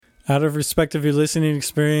Out of respect of your listening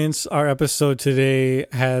experience, our episode today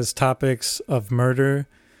has topics of murder,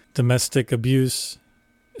 domestic abuse,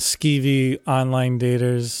 skeevy online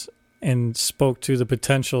daters, and spoke to the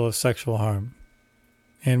potential of sexual harm.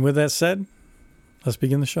 And with that said, let's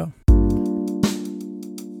begin the show.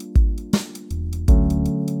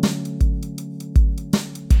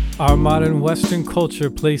 Our modern Western culture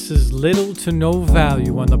places little to no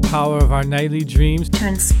value on the power of our nightly dreams to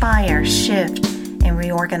inspire, shift, and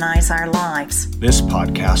reorganize our lives. This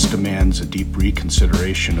podcast demands a deep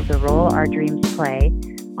reconsideration of the role our dreams play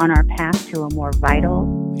on our path to a more vital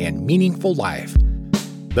and meaningful life.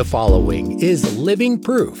 The following is living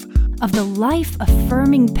proof of the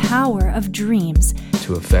life-affirming power of dreams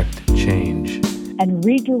to affect change and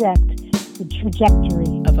redirect the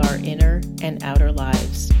trajectory of our inner and outer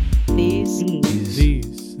lives. These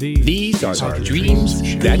are our dreams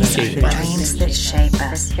that shape us. Dreams that shape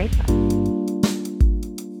us.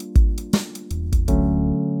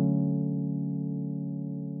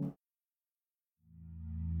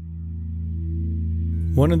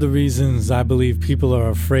 One of the reasons I believe people are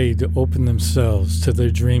afraid to open themselves to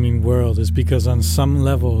their dreaming world is because on some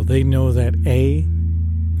level they know that A,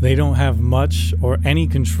 they don't have much or any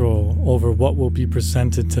control over what will be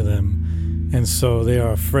presented to them, and so they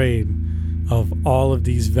are afraid of all of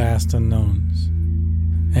these vast unknowns.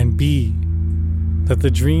 And B, that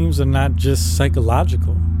the dreams are not just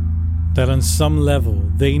psychological, that on some level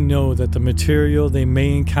they know that the material they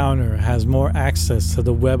may encounter has more access to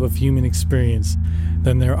the web of human experience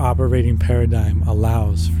than their operating paradigm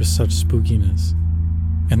allows for such spookiness.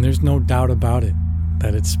 And there's no doubt about it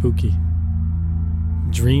that it's spooky.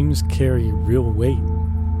 Dreams carry real weight.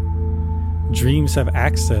 Dreams have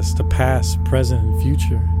access to past, present, and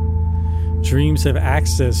future. Dreams have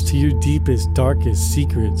access to your deepest, darkest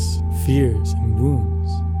secrets, fears, and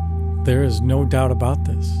wounds. There is no doubt about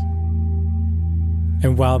this.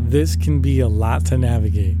 And while this can be a lot to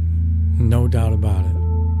navigate, no doubt about it,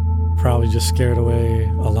 probably just scared away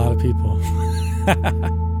a lot of people.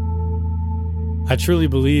 I truly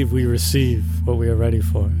believe we receive what we are ready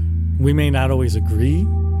for. We may not always agree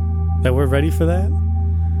that we're ready for that,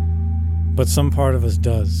 but some part of us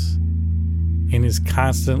does and is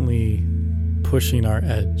constantly pushing our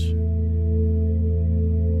edge.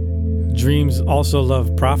 Dreams also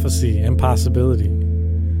love prophecy and possibility.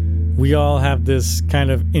 We all have this kind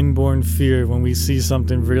of inborn fear when we see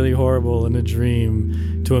something really horrible in a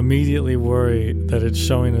dream to immediately worry that it's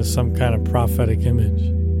showing us some kind of prophetic image.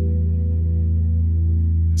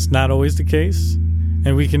 It's not always the case,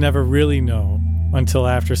 and we can never really know until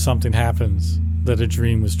after something happens that a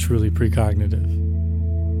dream was truly precognitive.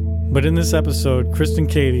 But in this episode, Kristen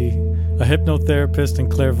Kadi, a hypnotherapist and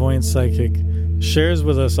clairvoyant psychic, shares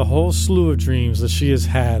with us a whole slew of dreams that she has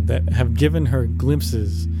had that have given her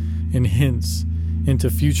glimpses and hints into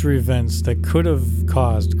future events that could have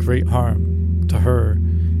caused great harm to her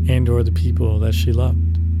and or the people that she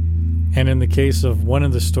loved. And in the case of one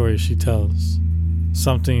of the stories she tells,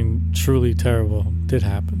 something truly terrible did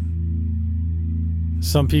happen.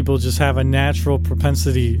 Some people just have a natural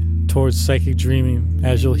propensity towards psychic dreaming,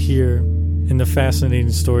 as you'll hear in the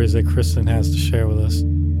fascinating stories that Kristen has to share with us.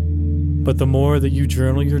 But the more that you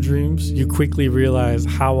journal your dreams, you quickly realize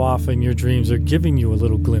how often your dreams are giving you a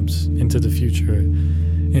little glimpse into the future,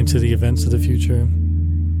 into the events of the future,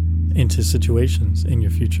 into situations in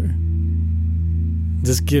your future.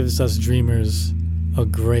 This gives us dreamers a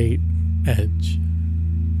great edge.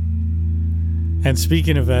 And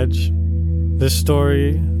speaking of edge, this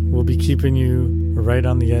story will be keeping you right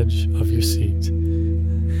on the edge of your seat.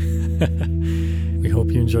 We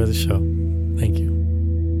hope you enjoy the show. Thank you.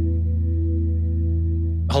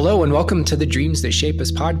 Hello and welcome to the Dreams That Shape Us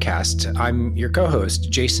podcast. I'm your co-host,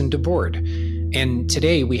 Jason DeBoard. And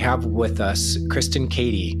today we have with us Kristen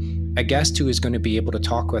Kadi, a guest who is going to be able to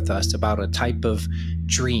talk with us about a type of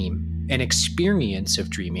dream, an experience of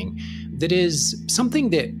dreaming that is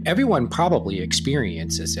something that everyone probably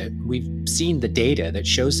experiences it. We've seen the data that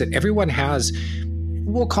shows that everyone has,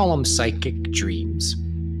 we'll call them psychic dreams.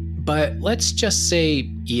 But let's just say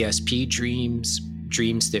ESP dreams,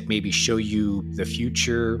 dreams that maybe show you the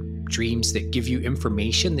future, dreams that give you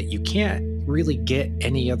information that you can't really get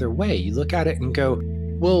any other way. You look at it and go,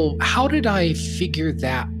 well, how did I figure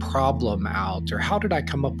that problem out? Or how did I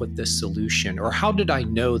come up with this solution? Or how did I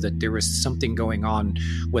know that there was something going on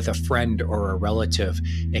with a friend or a relative?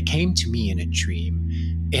 It came to me in a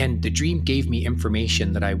dream, and the dream gave me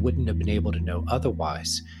information that I wouldn't have been able to know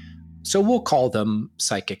otherwise. So we'll call them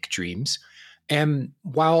psychic dreams. And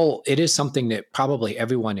while it is something that probably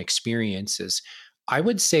everyone experiences, I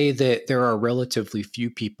would say that there are relatively few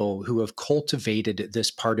people who have cultivated this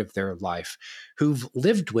part of their life, who've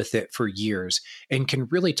lived with it for years and can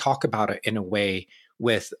really talk about it in a way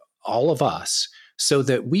with all of us so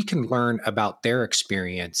that we can learn about their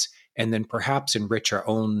experience and then perhaps enrich our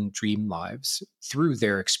own dream lives through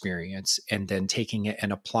their experience and then taking it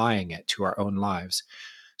and applying it to our own lives.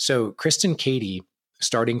 So Kristen Kadi,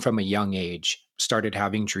 starting from a young age, started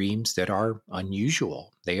having dreams that are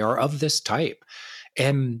unusual. They are of this type.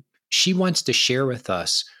 And she wants to share with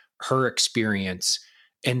us her experience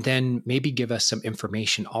and then maybe give us some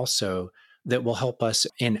information also that will help us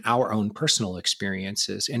in our own personal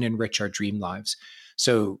experiences and enrich our dream lives.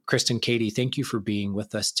 So, Kristen Kadi, thank you for being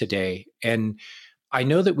with us today. And I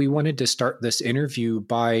know that we wanted to start this interview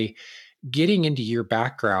by getting into your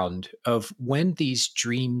background of when these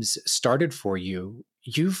dreams started for you.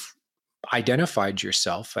 You've identified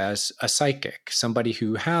yourself as a psychic, somebody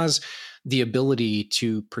who has the ability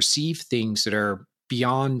to perceive things that are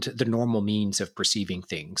beyond the normal means of perceiving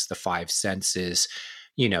things, the five senses,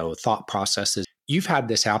 thought processes. You've had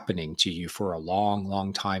this happening to you for a long,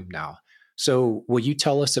 long time now. So will you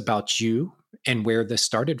tell us about you and where this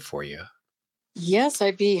started for you? Yes,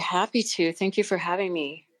 I'd be happy to. Thank you for having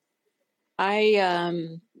me.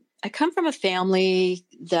 I come from a family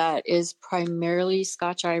that is primarily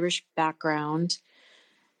Scotch-Irish background,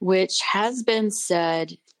 which has been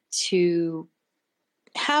said to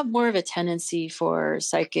have more of a tendency for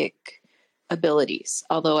psychic abilities,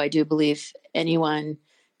 although I do believe anyone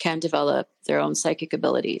can develop their own psychic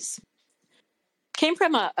abilities. Came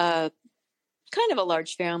from a kind of a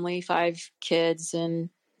large family, 5 kids and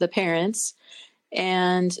the parents.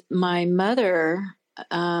 And my mother,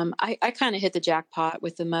 I kind of hit the jackpot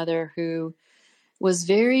with the mother who was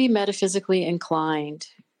very metaphysically inclined,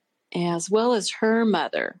 as well as her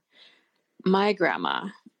mother. My grandma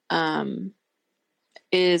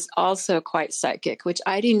is also quite psychic, which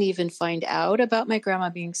I didn't even find out about my grandma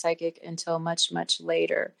being psychic until much, much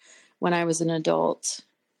later when I was an adult.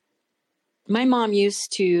 My mom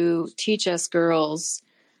used to teach us girls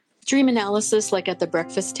dream analysis, like at the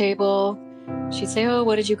breakfast table. She'd say, "Oh,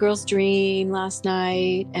 what did you girls dream last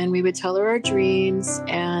night?" And we would tell her our dreams.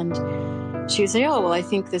 And she would say, "Oh, well, I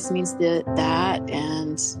think this means that.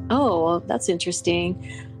 And, oh, well, that's interesting."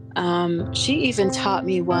 She even taught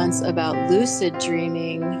me once about lucid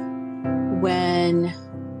dreaming when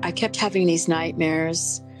I kept having these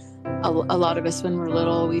nightmares. A lot of us, when we're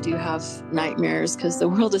little, we do have nightmares because the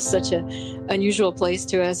world is such an unusual place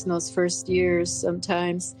to us in those first years.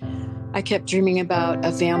 Sometimes I kept dreaming about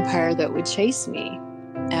a vampire that would chase me,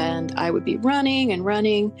 and I would be running and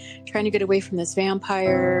running, trying to get away from this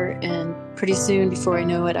vampire. And pretty soon, before I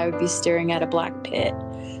know it, I would be staring at a black pit,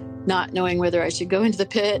 not knowing whether I should go into the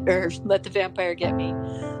pit or let the vampire get me.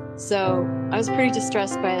 So I was pretty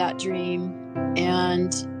distressed by that dream.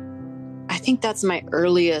 And I think that's my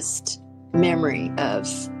earliest memory of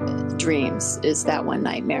dreams, is that one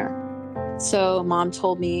nightmare. So Mom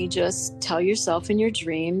told me, just tell yourself in your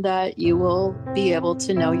dream that you will be able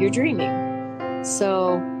to know you're dreaming.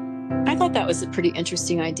 So I thought that was a pretty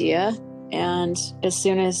interesting idea. And as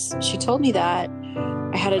soon as she told me that,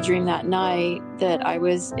 I had a dream that night that I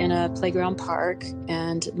was in a playground park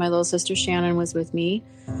and my little sister Shannon was with me,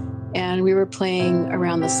 and we were playing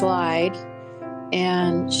around the slide,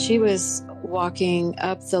 and she was walking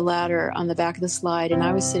up the ladder on the back of the slide, and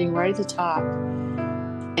I was sitting right at the top.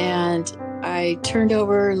 And I turned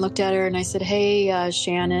over and looked at her and I said, "Hey,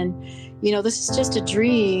 Shannon, this is just a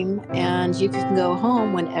dream and you can go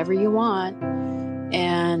home whenever you want."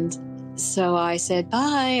 And so I said,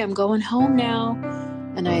 "Bye, I'm going home now."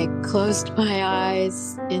 And I closed my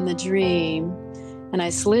eyes in the dream and I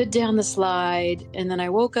slid down the slide, and then I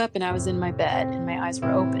woke up and I was in my bed and my eyes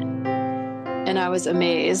were open. And I was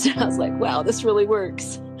amazed. I was like, wow, this really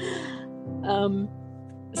works.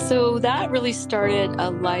 So that really started a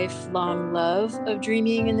lifelong love of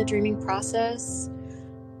dreaming and the dreaming process.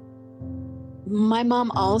 My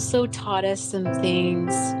mom also taught us some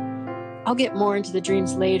things. I'll get more into the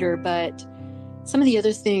dreams later, but some of the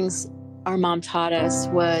other things our mom taught us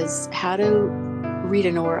was how to read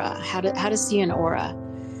an aura, how to see an aura.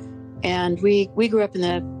 And we grew up in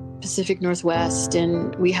the Pacific Northwest,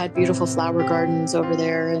 and we had beautiful flower gardens over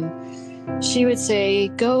there. And she would say,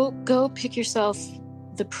 go pick yourself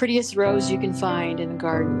the prettiest rose you can find in the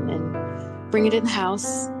garden and bring it in the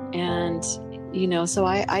house. And, so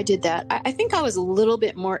I did that. I think I was a little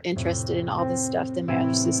bit more interested in all this stuff than my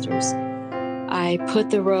other sisters. I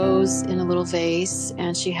put the rose in a little vase,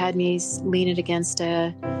 and she had me lean it against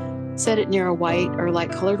set it near a white or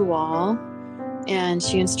light colored wall. And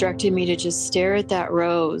she instructed me to just stare at that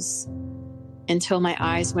rose until my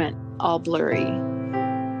eyes went all blurry.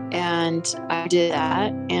 And I did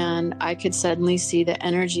that, and I could suddenly see the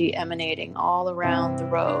energy emanating all around the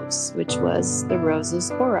rose, which was the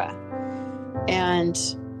rose's aura. And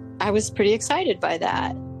I was pretty excited by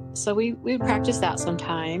that. So we would practice that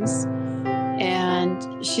sometimes.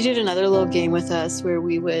 And she did another little game with us where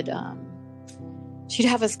we would, she'd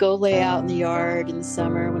have us go lay out in the yard in the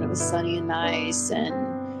summer when it was sunny and nice. And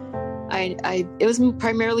it was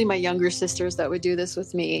primarily my younger sisters that would do this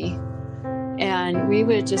with me. And we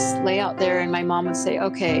would just lay out there, and my mom would say,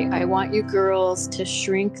 okay, I want you girls to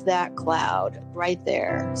shrink that cloud right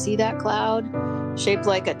there. See that cloud shaped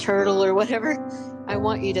like a turtle or whatever? I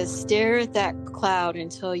want you to stare at that cloud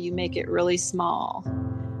until you make it really small.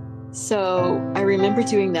 So I remember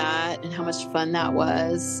doing that and how much fun that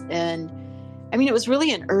was. And I mean, it was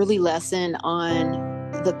really an early lesson on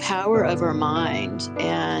the power of our mind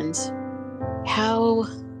and how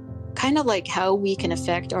kind of like how we can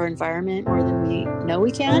affect our environment more than we know we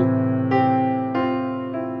can.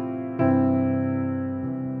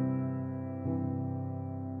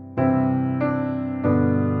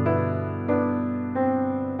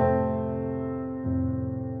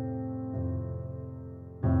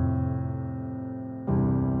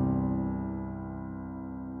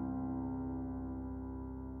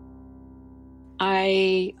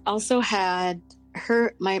 I also had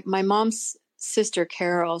my mom's sister,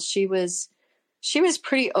 Carol. She was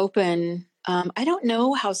pretty open. I don't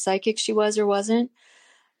know how psychic she was or wasn't,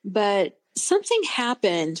 but something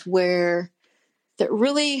happened where that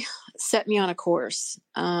really set me on a course.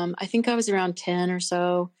 I think I was around 10 or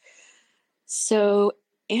so. So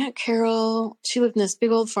Aunt Carol, she lived in this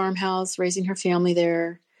big old farmhouse, raising her family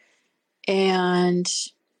there. And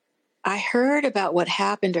I heard about what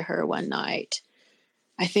happened to her one night.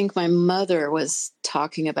 I think my mother was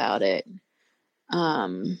talking about it.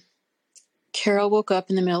 Carol woke up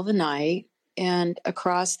in the middle of the night, and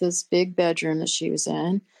across this big bedroom that she was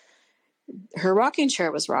in, her rocking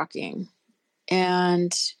chair was rocking.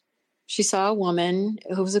 And she saw a woman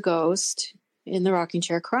who was a ghost in the rocking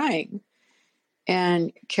chair crying.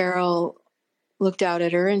 And Carol looked out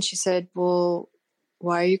at her and she said, well,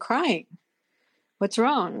 why are you crying? What's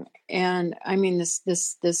wrong? And I mean,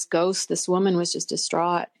 this ghost, this woman was just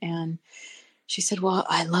distraught. And she said, well,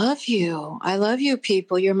 I love you. I love you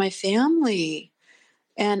people. You're my family.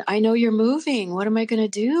 And I know you're moving. What am I going to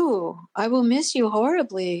do? I will miss you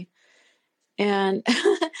horribly. And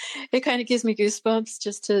it kind of gives me goosebumps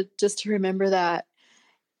just to remember that.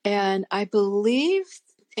 And I believe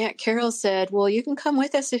Aunt Carol said, well, you can come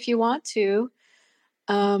with us if you want to.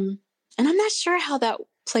 And I'm not sure how that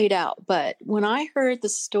played out, but when I heard the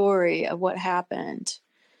story of what happened,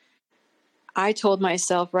 I told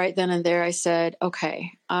myself right then and there, I said,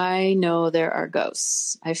 okay, I know there are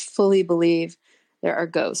ghosts. I fully believe there are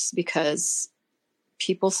ghosts because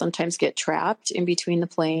people sometimes get trapped in between the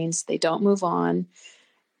planes. They don't move on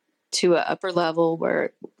to an upper level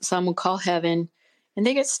where some would call heaven, and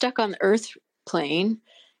they get stuck on the earth plane.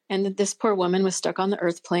 And this poor woman was stuck on the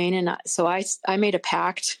earth plane. And so I made a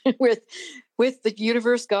pact with the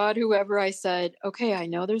universe, God, whoever. I said, okay, I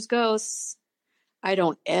know there's ghosts. I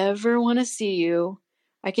don't ever want to see you.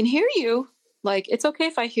 I can hear you. Like, it's okay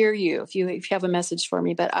if I hear you, if you have a message for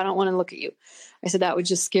me, but I don't want to look at you. I said, that would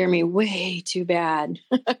just scare me way too bad.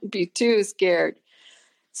 I'd be too scared.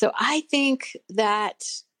 So I think that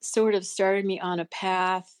sort of started me on a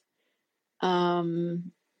path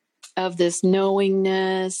of this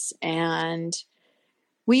knowingness. And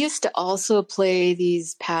we used to also play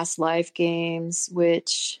these past life games,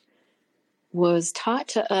 which was taught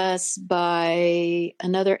to us by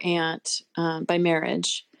another aunt by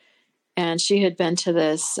marriage. And she had been to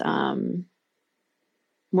this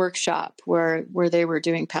workshop where they were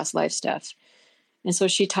doing past life stuff. And so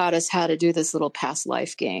she taught us how to do this little past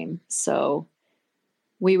life game. So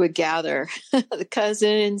we would gather the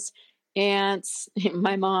cousins, aunts,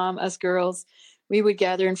 my mom, us girls. We would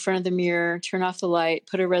gather in front of the mirror, turn off the light,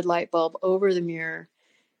 put a red light bulb over the mirror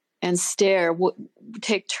and stare,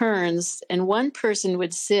 take turns. And one person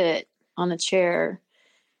would sit on the chair,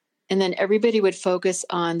 and then everybody would focus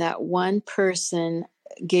on that one person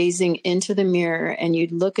gazing into the mirror, and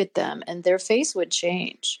you'd look at them and their face would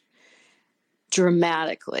change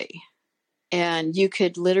dramatically. And you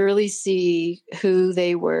could literally see who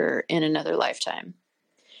they were in another lifetime.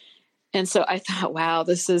 And so I thought, wow,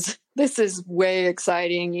 this is way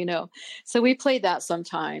exciting, you know. So we played that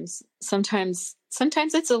sometimes. Sometimes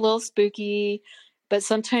it's a little spooky, but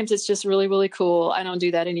sometimes it's just really, really cool. I don't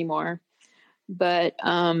do that anymore. But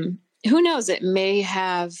who knows? It may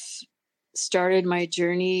have started my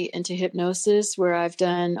journey into hypnosis, where I've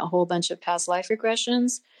done a whole bunch of past life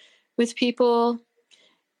regressions with people.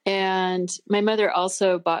 And my mother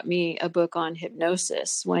also bought me a book on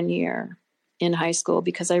hypnosis one year in high school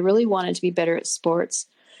because I really wanted to be better at sports.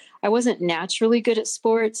 I wasn't naturally good at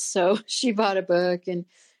sports, so she bought a book and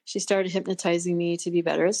she started hypnotizing me to be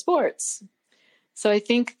better at sports. So I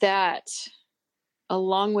think that,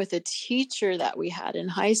 along with a teacher that we had in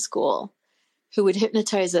high school who would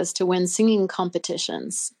hypnotize us to win singing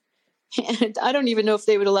competitions. And I don't even know if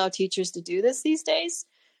they would allow teachers to do this these days,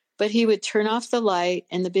 but he would turn off the light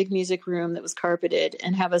in the big music room that was carpeted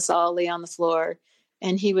and have us all lay on the floor.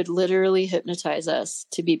 And he would literally hypnotize us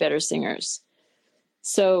to be better singers.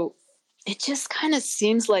 So it just kind of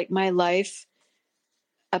seems like my life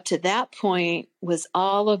up to that point was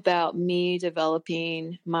all about me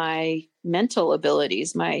developing my mental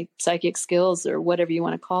abilities, my psychic skills, or whatever you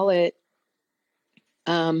want to call it.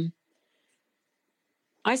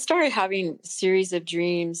 I started having a series of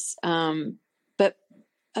dreams, but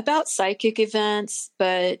about psychic events.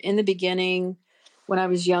 But in the beginning, when I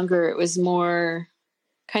was younger, it was more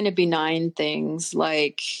kind of benign things,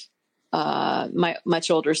 like my much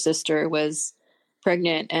older sister was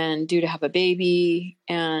pregnant and due to have a baby,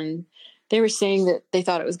 and they were saying that they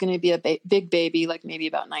thought it was going to be a big baby, like maybe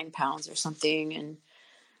about 9 pounds or something. And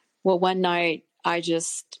well, one night I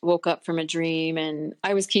just woke up from a dream, and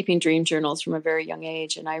I was keeping dream journals from a very young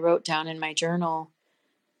age. And I wrote down in my journal,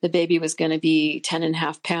 the baby was going to be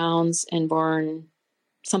 10.5 pounds and born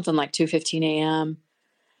something like 2:15 a.m.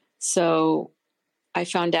 So I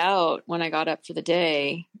found out when I got up for the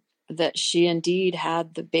day that she indeed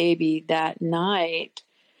had the baby that night,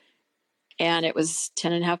 and it was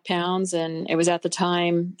 10.5 pounds. And it was at the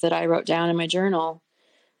time that I wrote down in my journal.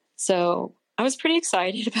 So I was pretty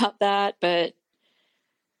excited about that. But,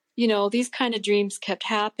 you know, these kind of dreams kept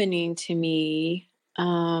happening to me.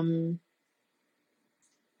 But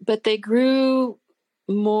they grew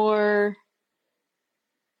more,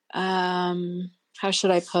 how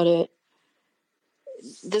should I put it?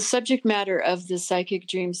 The subject matter of the psychic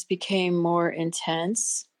dreams became more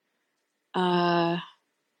intense. One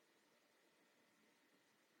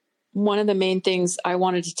of the main things I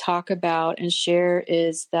wanted to talk about and share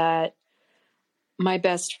is that my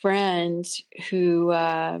best friend who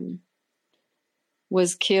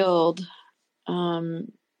was killed, I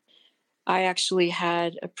actually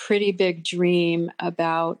had a pretty big dream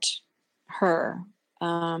about her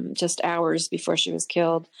just hours before she was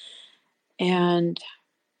killed. And,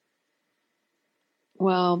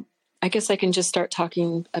 well, I guess I can just start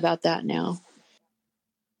talking about that now.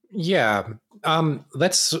 Yeah.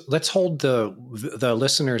 Let's hold the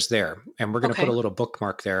listeners there, and we're going to put a little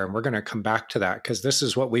bookmark there, and we're going to come back to that, because this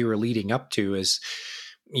is what we were leading up to. Is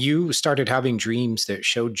you started having dreams that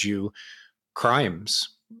showed you crimes.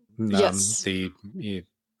 Yes. The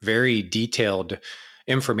very detailed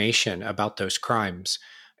information about those crimes.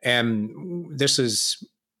 And this is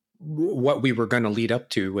what we were going to lead up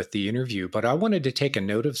to with the interview. But I wanted to take a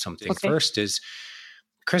note of something first. Is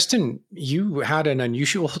Kristen, you had an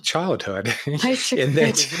unusual childhood in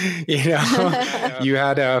that, you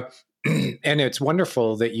had and it's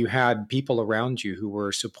wonderful that you had people around you who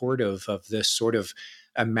were supportive of this sort of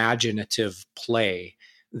imaginative play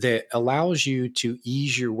that allows you to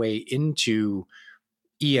ease your way into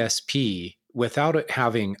ESP without it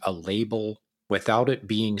having a label, without it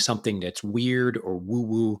being something that's weird or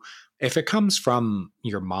woo-woo. If it comes from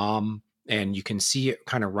your mom and you can see it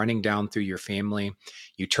kind of running down through your family,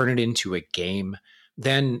 you turn it into a game,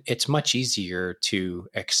 then it's much easier to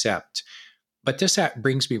accept. But this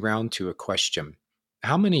brings me around to a question.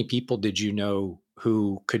 How many people did you know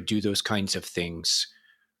who could do those kinds of things?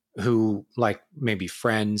 Who, like maybe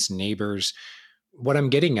friends, neighbors? What I'm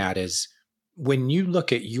getting at is, when you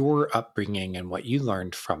look at your upbringing and what you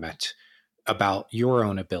learned from it about your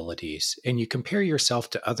own abilities, and you compare yourself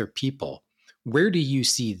to other people, where do you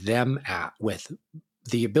see them at with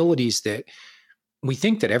the abilities that we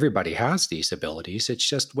think that everybody has these abilities? It's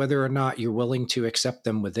just whether or not you're willing to accept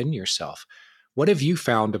them within yourself. What have you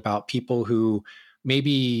found about people who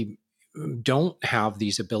maybe don't have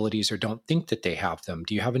these abilities or don't think that they have them?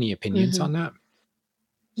 Do you have any opinions on that?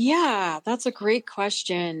 Yeah, that's a great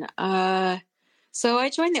question. So I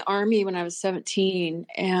joined the Army when I was 17,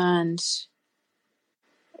 and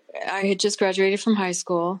I had just graduated from high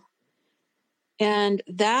school. And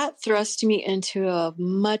that thrust me into a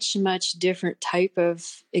much, much different type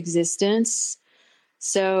of existence.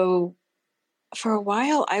 So for a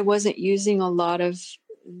while, I wasn't using a lot of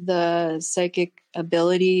the psychic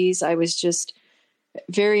abilities. I was just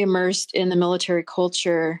very immersed in the military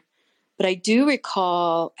culture. But I do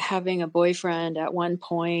recall having a boyfriend at one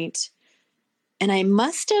point, and I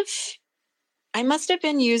must have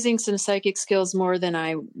been using some psychic skills more than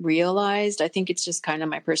I realized. I think it's just kind of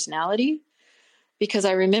my personality, because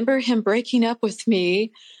I remember him breaking up with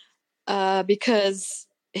me because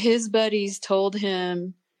his buddies told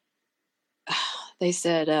him, they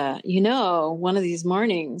said, one of these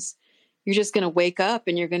mornings, you're just going to wake up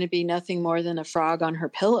and you're going to be nothing more than a frog on her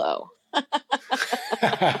pillow.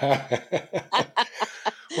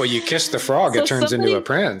 Well, you kiss the frog, so it turns into a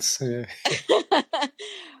prince.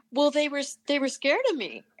 Well, they were scared of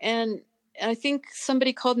me. And I think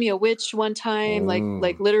somebody called me a witch one time,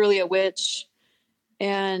 like literally a witch.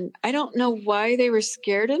 And I don't know why they were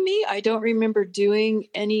scared of me. I don't remember doing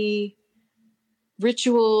any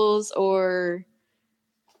rituals, or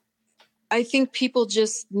I think people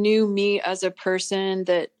just knew me as a person,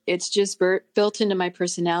 that it's just built into my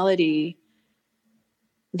personality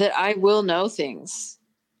that I will know things.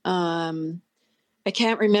 I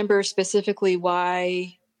can't remember specifically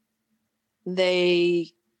why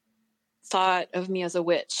they thought of me as a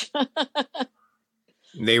witch.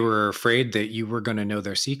 They were afraid that you were going to know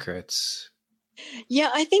their secrets.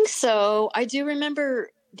 Yeah, I think so. I do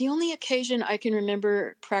remember the only occasion I can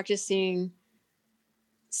remember practicing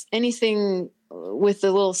anything with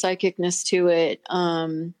a little psychicness to it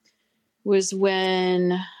was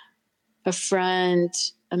when a friend,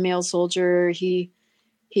 a male soldier, he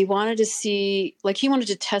wanted to see, like, he wanted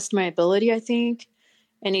to test my ability, I think.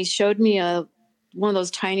 And he showed me one of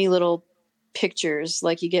those tiny little pictures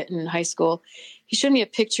like you get in high school. He showed me a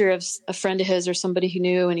picture of a friend of his or somebody he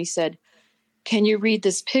knew. And he said, "Can you read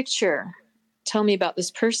this picture? Tell me about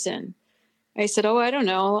this person." I said, "Oh, I don't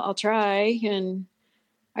know. I'll try." And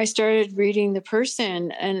I started reading the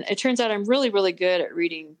person. And it turns out I'm really, really good at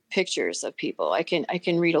reading pictures of people. I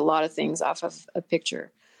can read a lot of things off of a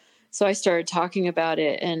picture. So I started talking about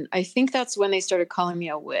it. And I think that's when they started calling me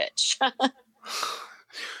a witch.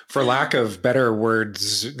 For lack of better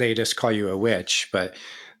words, they just call you a witch, but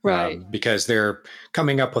right. Because they're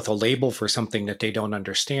coming up with a label for something that they don't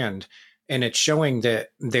understand. And it's showing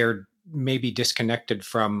that they're maybe disconnected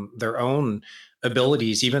from their own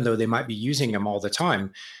abilities, even though they might be using them all the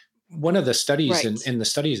time. One of the studies in the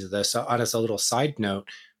studies of this, as a little side note,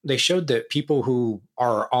 they showed that people who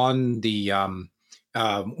are on the,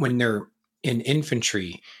 when they're in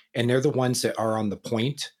infantry, and they're the ones that are on the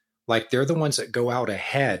point, like they're the ones that go out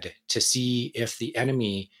ahead to see if the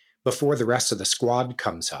enemy, before the rest of the squad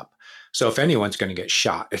comes up. So if anyone's going to get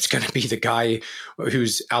shot, it's going to be the guy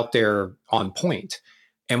who's out there on point.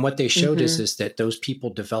 And what they showed is that those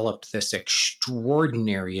people developed this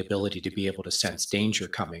extraordinary ability to be able to sense danger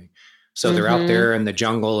coming. So they're out there in the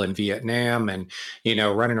jungle in Vietnam and,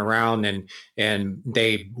 running around, and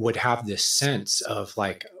they would have this sense of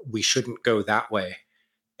like, we shouldn't go that way.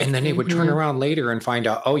 And then they would turn around later and find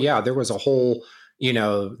out, oh yeah, there was a whole,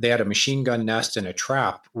 they had a machine gun nest and a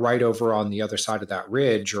trap right over on the other side of that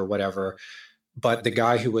ridge or whatever. But the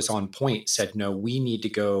guy who was on point said, no, we need to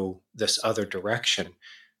go this other direction.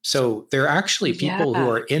 So there are actually people who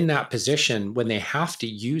are in that position when they have to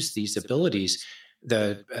use these abilities.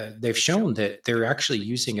 They've shown that they're actually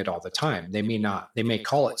using it all the time. They may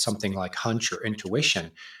call it something like hunch or intuition,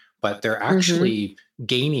 but they're actually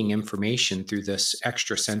gaining information through this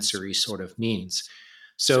extrasensory sort of means.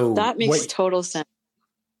 So that makes total sense.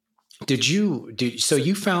 So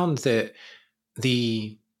you found that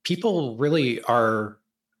the people really are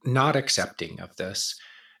not accepting of this,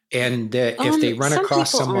 and that if they run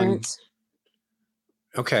across someone, aren't.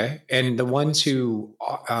 Okay, and the ones who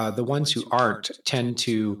aren't tend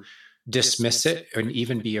to dismiss it and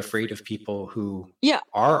even be afraid of people who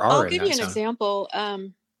are. I'll give you an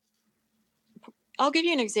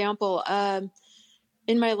example.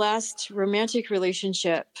 In my last romantic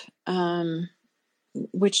relationship,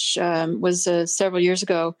 which was several years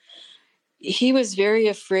ago, he was very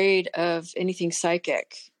afraid of anything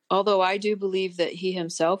psychic, although I do believe that he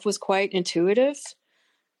himself was quite intuitive.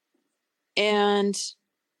 And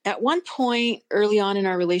at one point early on in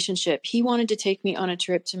our relationship, he wanted to take me on a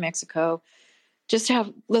trip to Mexico,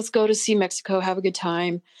 let's go to see Mexico, have a good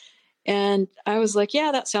time. And I was like,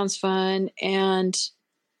 yeah, that sounds fun. And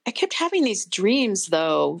I kept having these dreams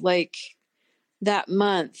though, like that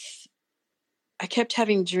month. I kept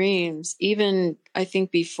having dreams, even I think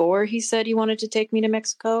before he said he wanted to take me to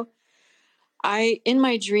Mexico. In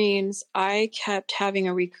my dreams, I kept having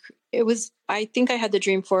I think I had the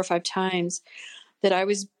dream 4 or 5 times that I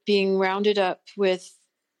was being rounded up with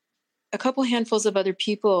a couple handfuls of other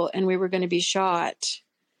people, and we were going to be shot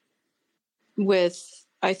with,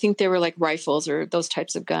 I think they were like rifles or those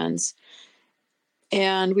types of guns.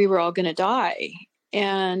 and we were all going to die.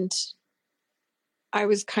 And I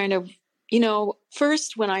was kind of,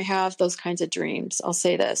 first when I have those kinds of dreams, I'll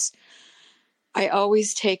say this, I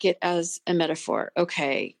always take it as a metaphor.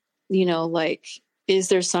 Okay, like, is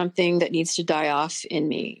there something that needs to die off in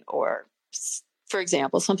me? Or, for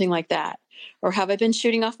example, something like that. Or have I been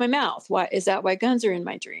shooting off my mouth? Why is that why guns are in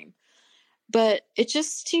my dream? But it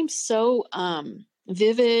just seems so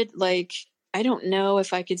vivid. Like, I don't know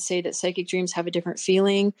if I could say that psychic dreams have a different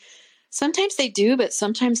feeling. Sometimes they do, but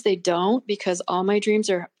sometimes they don't, because all my dreams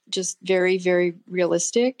are just very, very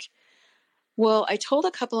realistic. Well, I told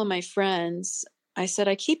a couple of my friends, I said,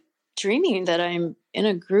 I keep dreaming that I'm in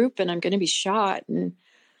a group and I'm going to be shot. And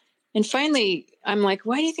finally, I'm like,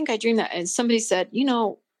 why do you think I dream that? And somebody said,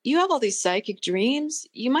 you have all these psychic dreams.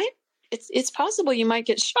 It's possible you might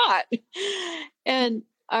get shot. And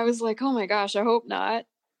I was like, oh my gosh, I hope not.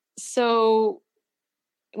 So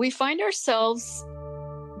we find ourselves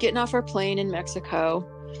getting off our plane in Mexico.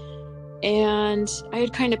 And I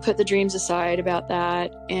had kind of put the dreams aside about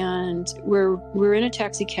that. And we're in a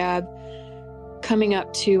taxi cab coming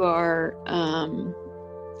up to our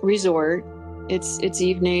resort. It's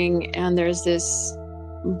evening, and there's this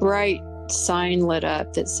bright sign lit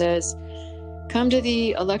up that says, come to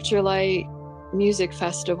the Electrolyte Music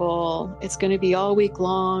Festival. It's going to be all week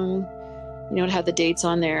long. It had the dates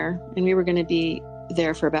on there, and we were going to be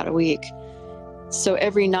there for about a week. So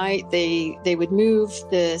every night they would move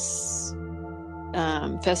this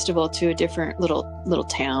festival to a different little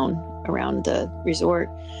town around the resort.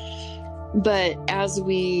 But as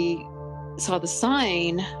we saw the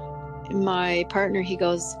sign, my partner, he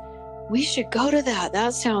goes, we should go to that.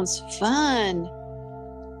 That sounds fun.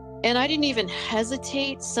 And I didn't even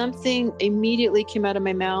hesitate. Something immediately came out of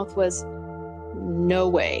my mouth was, no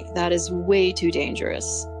way. That is way too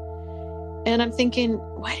dangerous. And I'm thinking,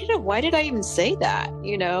 why did I even say that?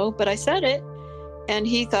 But I said it, and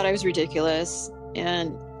he thought I was ridiculous.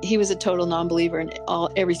 And he was a total non-believer in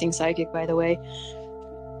everything psychic, by the way.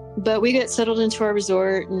 But we get settled into our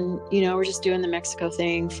resort, and, we're just doing the Mexico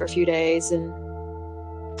thing for a few days. And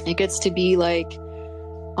it gets to be like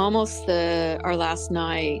almost our last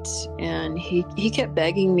night. And he kept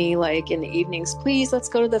begging me, like, in the evenings, please, let's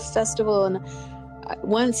go to the festival. And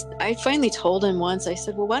once I finally told him I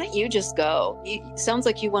said, well, why don't you just go? It sounds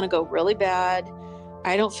like you want to go really bad.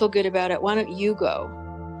 I don't feel good about it. Why don't you go?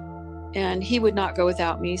 And he would not go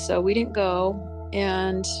without me. So we didn't go.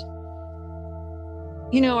 And,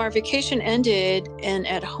 our vacation ended, and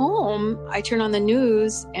at home, I turn on the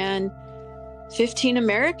news, and 15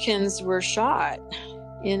 Americans were shot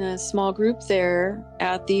in a small group there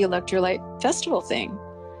at the Electrolyte Festival thing.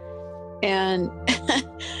 And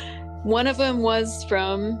one of them was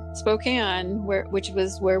from Spokane, which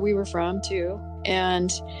was where we were from too.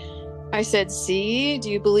 And I said, see, do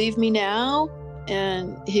you believe me now?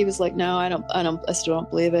 And he was like, no, I still don't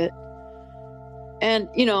believe it. And,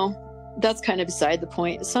 that's kind of beside the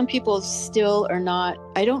point. Some people still are not,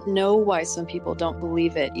 I don't know why some people don't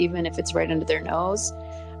believe it, even if it's right under their nose.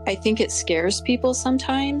 I think it scares people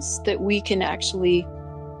sometimes that we can actually,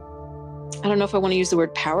 I don't know if I want to use the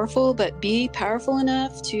word powerful, but be powerful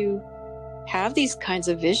enough to have these kinds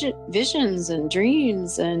of visions and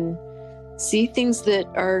dreams and see things that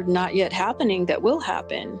are not yet happening that will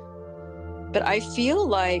happen. But I feel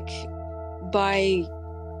like by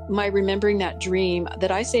my remembering that dream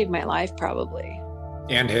that I saved my life, probably.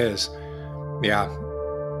 And his. Yeah.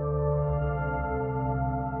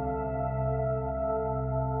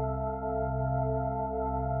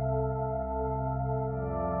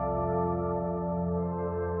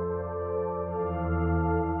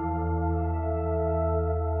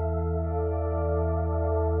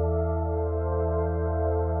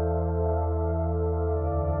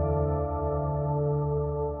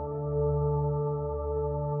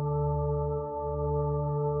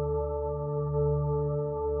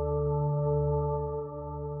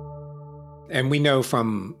 And we know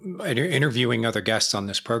from interviewing other guests on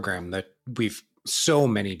this program that we've so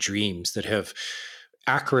many dreams that have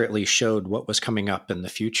accurately showed what was coming up in the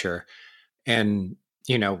future. And,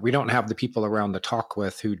 we don't have the people around to talk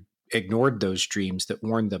with who ignored those dreams that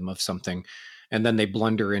warned them of something. And then they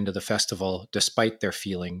blunder into the festival despite their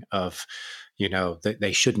feeling of, that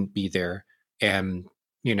they shouldn't be there. And,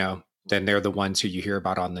 then they're the ones who you hear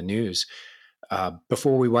about on the news.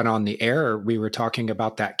 Before we went on the air, we were talking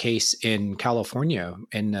about that case in California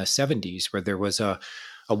in the 70s where there was a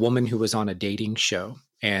woman who was on a dating show,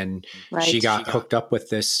 And Right. she got hooked up with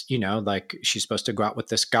this, like she's supposed to go out with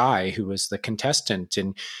this guy who was the contestant,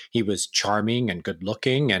 and he was charming and good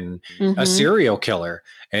looking and a serial killer.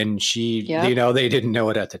 And she, they didn't know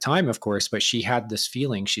it at the time, of course, but she had this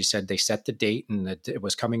feeling. She said they set the date and it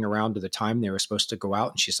was coming around to the time they were supposed to go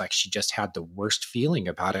out. And she's like, she just had the worst feeling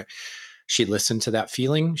about it. She listened to that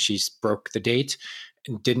feeling. She broke the date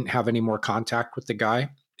and didn't have any more contact with the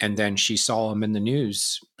guy. And then she saw him in the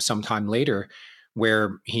news sometime later,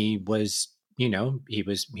 where he was, he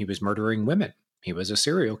was murdering women. He was a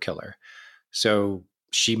serial killer. So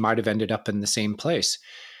she might have ended up in the same place.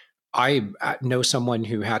 I know someone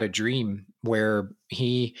who had a dream where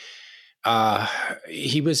he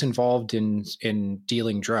was involved in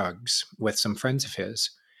dealing drugs with some friends of his,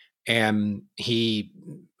 and they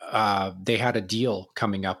had a deal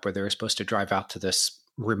coming up where they were supposed to drive out to this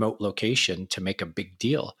remote location to make a big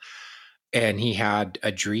deal. And he had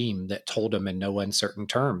a dream that told him in no uncertain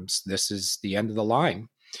terms, this is the end of the line.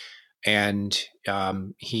 And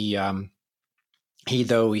he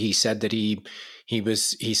said that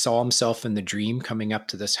he saw himself in the dream coming up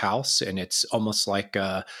to this house, and it's almost like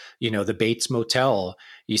the Bates Motel.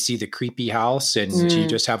 You see the creepy house, and you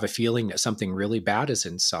just have a feeling that something really bad is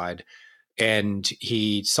inside. And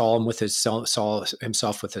he saw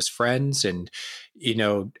himself with his friends, and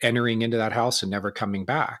entering into that house and never coming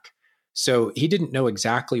back. So he didn't know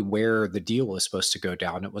exactly where the deal was supposed to go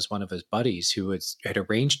down. It was one of his buddies who had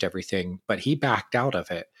arranged everything, but he backed out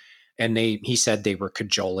of it. And he said they were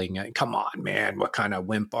cajoling. Come on, man, what kind of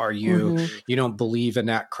wimp are you? You don't believe in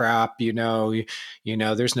that crap.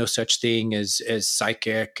 There's no such thing as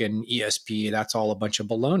psychic and ESP. That's all a bunch of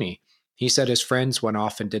baloney. He said his friends went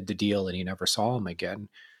off and did the deal, and he never saw him again.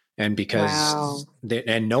 And because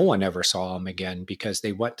and no one ever saw him again, because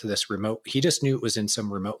they went to this remote, he just knew it was in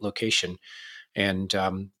some remote location. And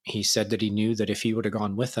he said that he knew that if he would have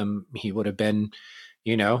gone with him, he would have been,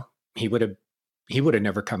 he would have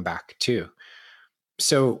never come back too.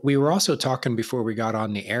 So we were also talking before we got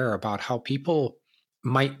on the air about how people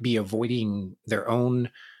might be avoiding their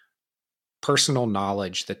own personal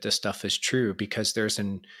knowledge that this stuff is true, because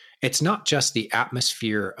it's not just the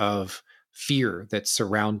atmosphere of fear that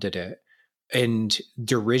surrounded it and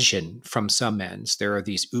derision from some ends. There are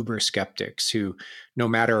these uber skeptics who, no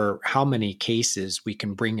matter how many cases we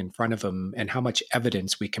can bring in front of them and how much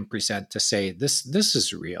evidence we can present to say this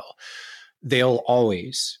is real, they'll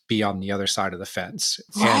always be on the other side of the fence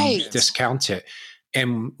and discount it.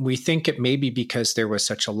 And we think it may be because there was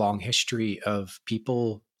such a long history of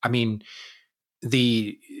people. I mean,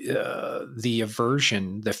 the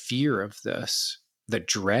aversion, the fear of this, the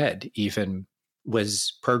dread even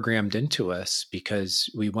was programmed into us because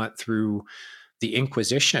we went through the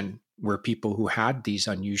Inquisition, where people who had these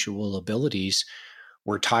unusual abilities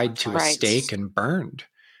were tied to a stake and burned.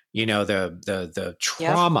 The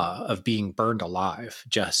trauma of being burned alive,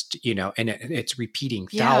 just, and it's repeating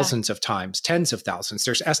thousands of times, tens of thousands.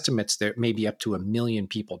 There's estimates that maybe up to 1 million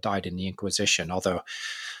people died in the Inquisition, although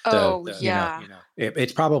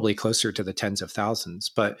it's probably closer to the tens of thousands.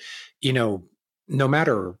 But, no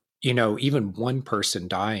matter, even one person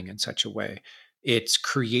dying in such a way, it's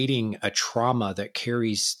creating a trauma that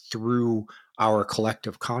carries through our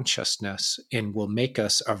collective consciousness and will make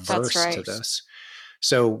us averse to this.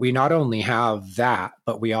 So we not only have that,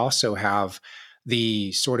 but we also have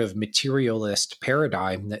the sort of materialist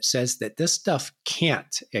paradigm that says that this stuff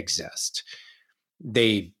can't exist.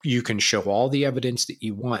 You can show all the evidence that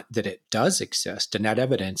you want that it does exist, and that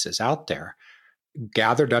evidence is out there,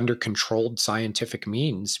 gathered under controlled scientific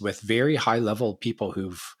means with very high level people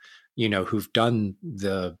who've done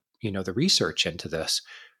the research into this.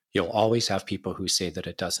 You'll always have people who say that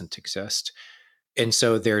it doesn't exist. And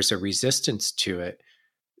so there's a resistance to it.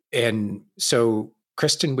 And so,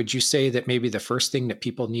 Kristen, would you say that maybe the first thing that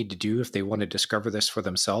people need to do if they want to discover this for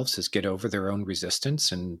themselves is get over their own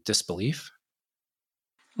resistance and disbelief?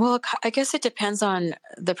 Well, I guess it depends on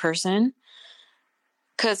the person,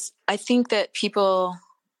 because I think that people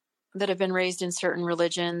that have been raised in certain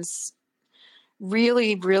religions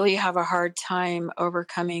really, really have a hard time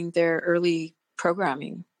overcoming their early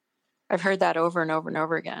programming. I've heard that over and over and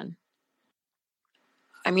over again.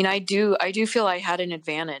 I mean, I do feel I had an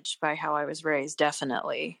advantage by how I was raised,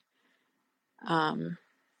 definitely.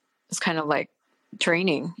 It's kind of like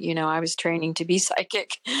training, I was training to be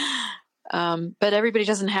psychic. But everybody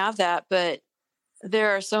doesn't have that. But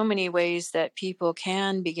there are so many ways that people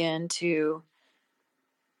can begin to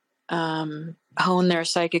hone their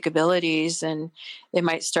psychic abilities. And it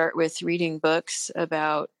might start with reading books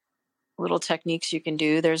about little techniques you can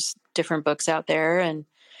do. There's different books out there, and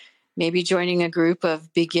maybe joining a group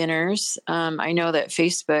of beginners. I know that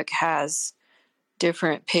Facebook has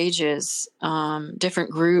different pages,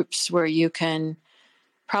 different groups where you can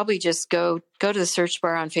probably just go to the search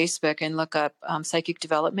bar on Facebook and look up psychic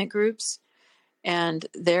development groups. And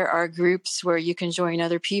there are groups where you can join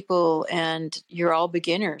other people and you're all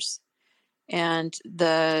beginners. And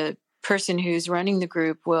the person who's running the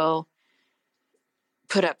group will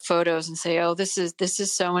put up photos and say, oh, this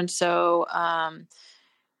is so-and-so.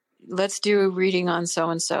 Let's do a reading on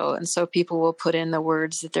so-and-so. And so people will put in the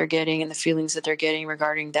words that they're getting and the feelings that they're getting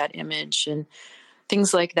regarding that image and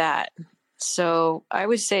things like that. So I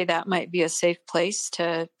would say that might be a safe place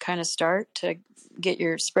to kind of start to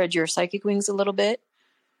spread your psychic wings a little bit.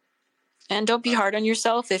 And don't be hard on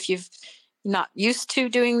yourself if you've not used to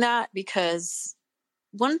doing that, because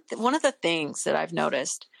one of the things that I've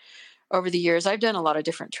noticed over the years, I've done a lot of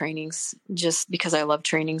different trainings just because I love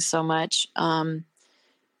training so much.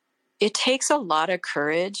 It takes a lot of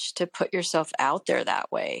courage to put yourself out there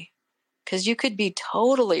that way, because you could be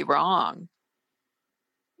totally wrong.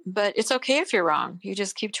 But it's okay if you're wrong. You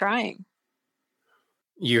just keep trying.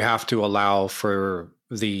 You have to allow for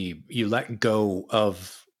you let go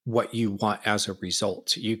of what you want as a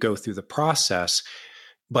result. You go through the process,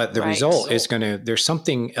 but the result is there's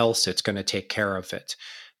something else that's going to take care of it.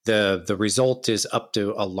 The result is up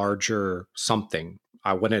to a larger something.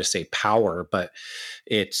 I wanted to say power, but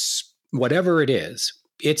it's whatever it is,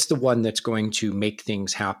 it's the one that's going to make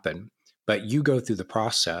things happen. But you go through the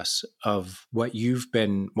process of what you've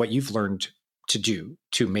learned to do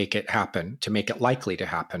to make it happen, to make it likely to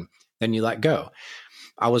happen. Then you let go.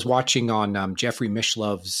 I was watching on Jeffrey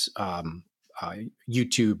Mishlov's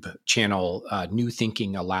YouTube channel, New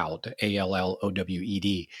Thinking Aloud,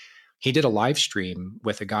 ALLOWED. He did a live stream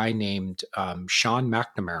with a guy named Sean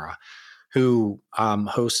McNamara, who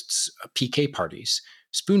hosts PK parties,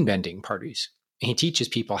 spoon bending parties. He teaches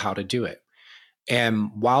people how to do it. And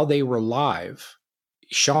while they were live,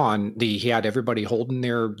 Sean, he had everybody holding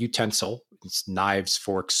their utensil, it's knives,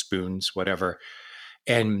 forks, spoons, whatever.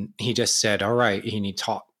 And he just said, all right, and he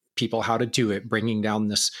taught people how to do it, bringing down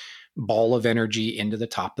this ball of energy into the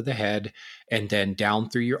top of the head and then down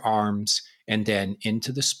through your arms and then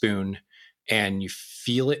into the spoon. And you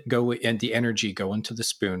feel it go and the energy go into the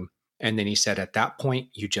spoon. And then he said, at that point,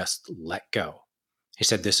 you just let go. He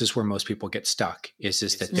said, this is where most people get stuck, is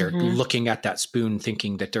that they're looking at that spoon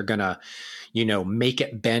thinking that they're going to, make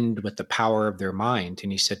it bend with the power of their mind.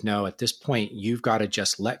 And he said, no, at this point, you've got to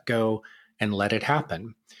just let go and let it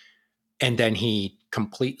happen. And then he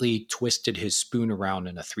completely twisted his spoon around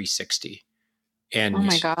in a 360. And oh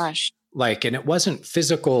my gosh. And it wasn't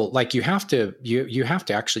physical. You have to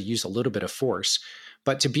actually use a little bit of force.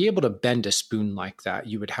 But to be able to bend a spoon like that,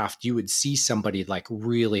 you would see somebody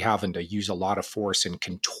really having to use a lot of force and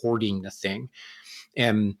contorting the thing.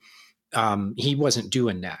 And he wasn't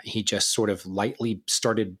doing that. He just sort of lightly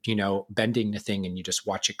started, bending the thing, and you just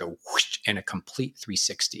watch it go whoosh in a complete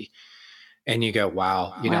 360. And you go,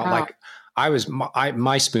 wow,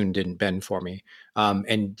 my spoon didn't bend for me.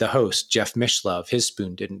 And the host, Jeff Mishlove, his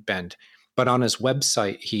spoon didn't bend. But on his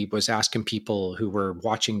website, he was asking people who were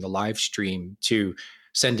watching the live stream to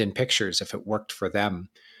send in pictures if it worked for them.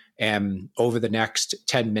 And over the next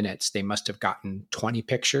 10 minutes, they must have gotten 20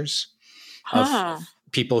 pictures of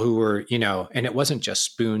people who were, and it wasn't just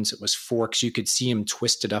spoons, it was forks. You could see them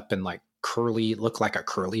twisted up in look like a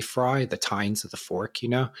curly fry, the tines of the fork,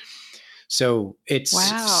 So it's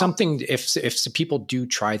something, if people do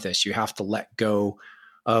try this, you have to let go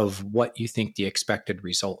of what you think the expected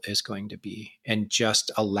result is going to be and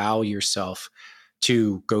just allow yourself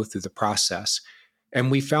to go through the process.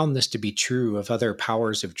 And we found this to be true of other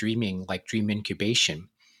powers of dreaming, like dream incubation.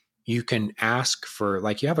 You can ask for,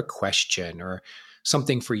 you have a question or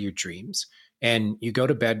something for your dreams, and you go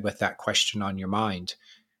to bed with that question on your mind,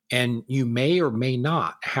 and you may or may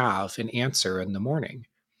not have an answer in the morning.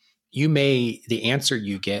 The answer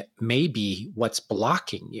you get may be what's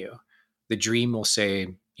blocking you. The dream will say,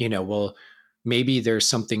 well, maybe there's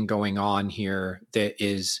something going on here that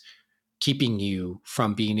is keeping you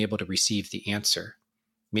from being able to receive the answer.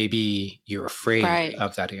 Maybe you're afraid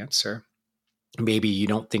of that answer. Maybe you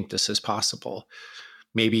don't think this is possible.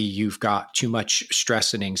 Maybe you've got too much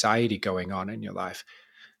stress and anxiety going on in your life.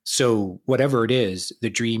 So whatever it is, the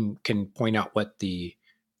dream can point out what the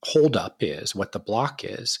holdup is, what the block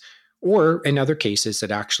is. Or in other cases, it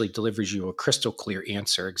actually delivers you a crystal clear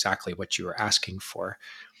answer, exactly what you were asking for.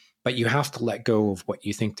 But you have to let go of what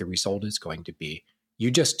you think the result is going to be. You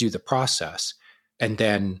just do the process and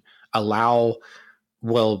then allow,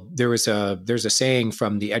 there's a saying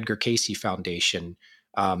from the Edgar Cayce Foundation,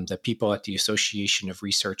 the people at the Association of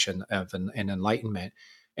Research and Enlightenment,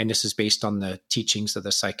 and this is based on the teachings of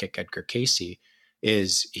the psychic Edgar Cayce,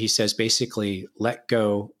 is he says basically, let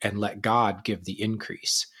go and let God give the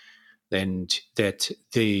increase. And that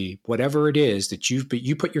the whatever it is that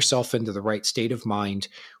you put yourself into the right state of mind,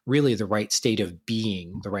 really the right state of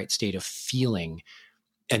being, the right state of feeling,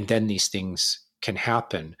 and then these things can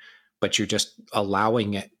happen. But you're just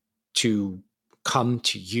allowing it to come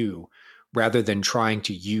to you rather than trying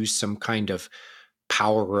to use some kind of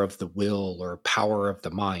power of the will or power of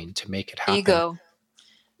the mind to make it happen. Ego.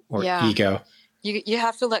 Or ego. You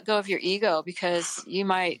have to let go of your ego, because you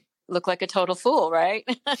might look like a total fool, right?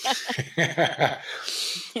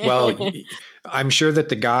 Well, I'm sure that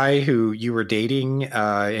the guy who you were dating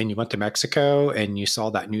and you went to Mexico and you saw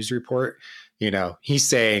that news report, he's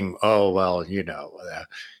saying, oh, well,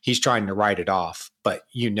 he's trying to write it off, but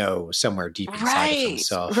somewhere deep inside of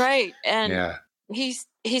himself. Right. And he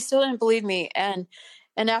still didn't believe me. And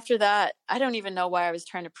after that, I don't even know why I was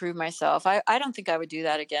trying to prove myself. I don't think I would do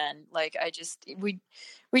that again. Like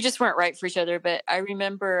we just weren't right for each other. But I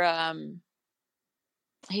remember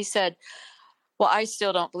he said, well, I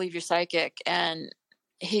still don't believe you're psychic. And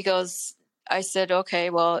he goes, I said,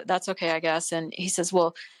 okay, well, that's okay, I guess. And he says,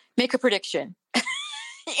 well, make a prediction.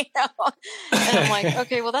 And I'm like,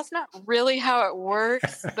 okay, well, that's not really how it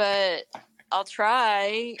works, but I'll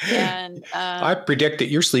try. And I predict that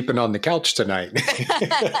you're sleeping on the couch tonight.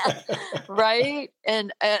 Right.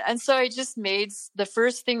 And so I just made the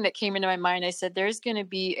first thing that came into my mind. I said, there's going to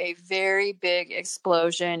be a very big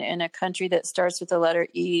explosion in a country that starts with the letter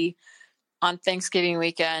E on Thanksgiving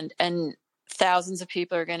weekend, and thousands of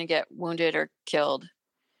people are going to get wounded or killed.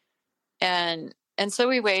 And so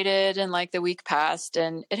we waited, and like the week passed,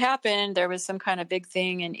 and it happened. There was some kind of big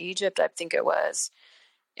thing in Egypt, I think it was,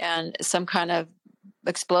 and some kind of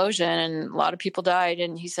explosion, and a lot of people died.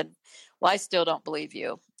 And he said, well, I still don't believe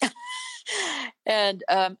you. And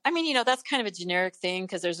that's kind of a generic thing,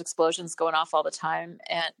 because there's explosions going off all the time.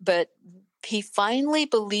 But he finally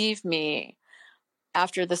believed me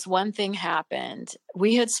after this one thing happened.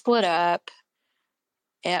 We had split up,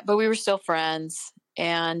 but we were still friends.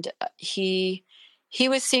 And he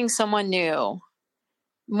was seeing someone new,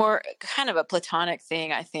 more kind of a platonic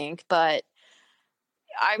thing, I think. But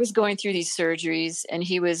I was going through these surgeries, and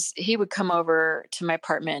he would come over to my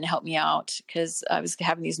apartment and help me out, because I was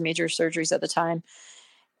having these major surgeries at the time.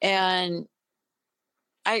 And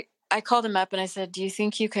I called him up and I said, do you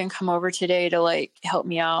think you can come over today to like help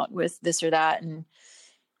me out with this or that? And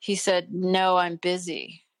he said, no, I'm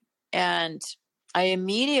busy. And I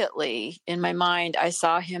immediately, in my mind, I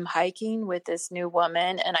saw him hiking with this new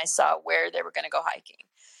woman, and I saw where they were going to go hiking.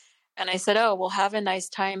 And I said, oh, we'll have a nice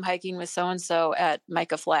time hiking with so-and-so at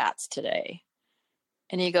Micah Flats today.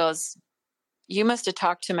 And he goes, you must have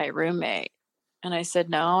talked to my roommate. And I said,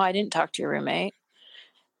 no, I didn't talk to your roommate.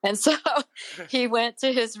 And so he went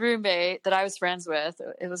to his roommate that I was friends with.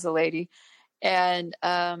 It was a lady. And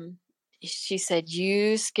she said,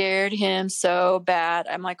 you scared him so bad.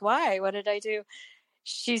 I'm like, why? What did I do?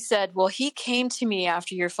 She said, well, he came to me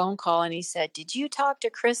after your phone call, and he said, did you talk to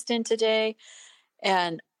Kristen today?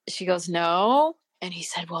 And she goes, no. And he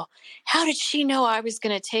said, well, how did she know I was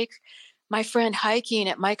going to take my friend hiking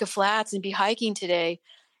at Micah Flats and be hiking today?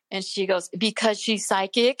 And she goes, because she's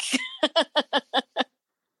psychic.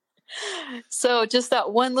 So just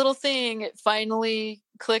that one little thing, it finally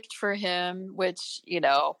clicked for him, which,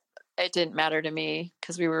 it didn't matter to me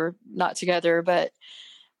because we were not together, but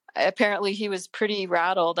apparently he was pretty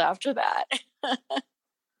rattled after that.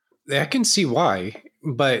 I can see why,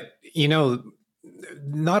 but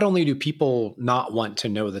not only do people not want to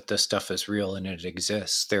know that this stuff is real and it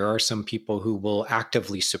exists, there are some people who will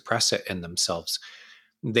actively suppress it in themselves.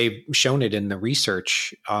 They've shown it in the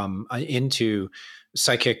research into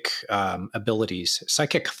psychic abilities,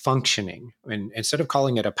 psychic functioning. And instead of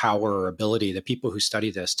calling it a power or ability, the people who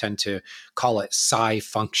study this tend to call it psi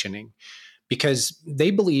functioning, because they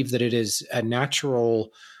believe that it is a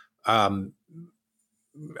natural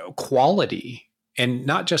quality, and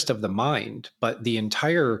not just of the mind, but the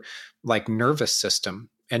entire nervous system.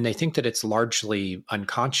 And they think that it's largely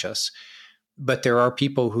unconscious. But there are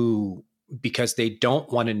people who, because they don't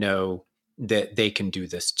want to know that they can do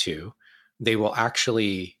this too, they will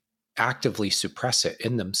actually actively suppress it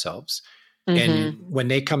in themselves. Mm-hmm. And when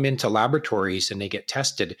they come into laboratories and they get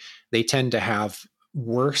tested, they tend to have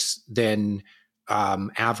worse than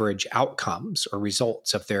average outcomes or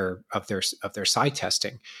results of their psi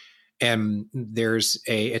testing. And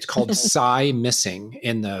it's called psi missing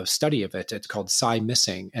in the study of it. It's called psi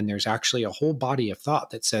missing. And there's actually a whole body of thought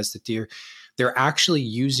that says that they're actually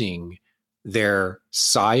using their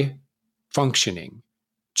psi functioning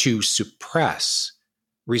to suppress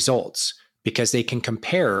results, because they can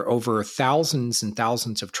compare over thousands and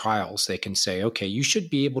thousands of trials. They can say, okay, you should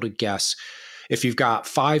be able to guess if you've got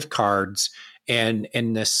 5 cards and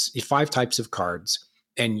in this 5 types of cards,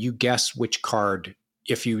 and you guess which card,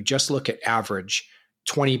 if you just look at average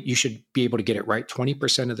 20, you should be able to get it right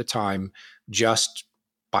 20% of the time just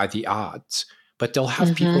by the odds. But they'll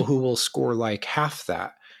have people who will score like half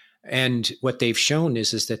that. And what they've shown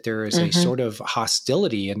is that there is a sort of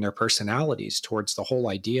hostility in their personalities towards the whole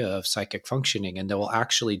idea of psychic functioning, and they will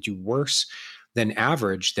actually do worse than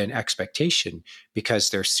average, than expectation, because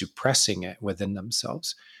they're suppressing it within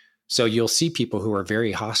themselves. So you'll see people who are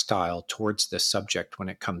very hostile towards this subject when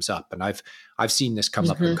it comes up. And I've seen this come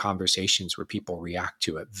up in conversations where people react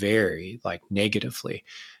to it very like negatively.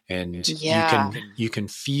 And you can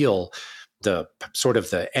feel the sort of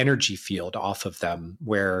the energy field off of them,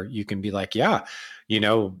 where you can be like, yeah, you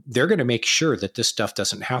know, they're going to make sure that this stuff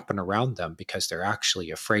doesn't happen around them because they're actually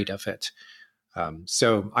afraid of it.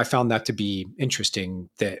 So I found that to be interesting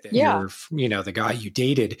that the guy you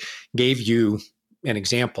dated gave you an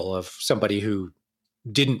example of somebody who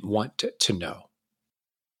didn't want to know.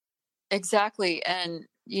 Exactly. And,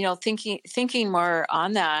 you know, thinking more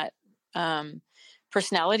on that,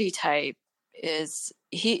 personality type is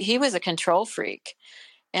he was a control freak.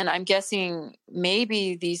 And I'm guessing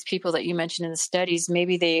maybe these people that you mentioned in the studies,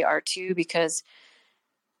 maybe they are too, because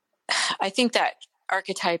I think that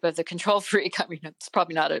archetype of the control freak, I mean, it's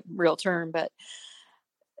probably not a real term, but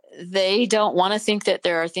they don't want to think that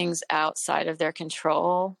there are things outside of their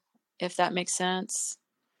control, if that makes sense.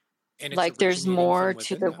 And like there's more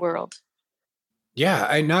to the world. Yeah,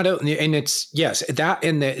 and it's yes, that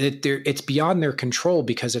and it's beyond their control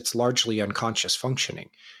because it's largely unconscious functioning.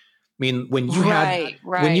 I mean, when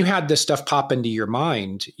you had this stuff pop into your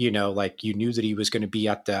mind, you know, like you knew that he was going to be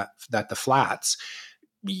at the flats,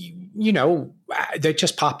 you know, that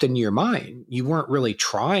just popped into your mind. You weren't really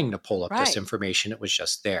trying to pull up this information; it was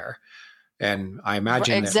just there. And I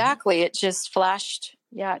imagine it just flashed.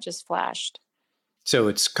 Yeah, it just flashed. So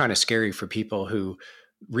it's kind of scary for people who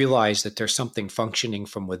realize that there's something functioning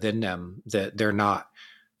from within them that they're not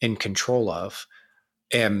in control of.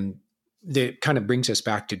 And that kind of brings us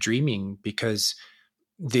back to dreaming, because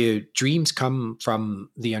the dreams come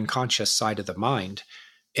from the unconscious side of the mind.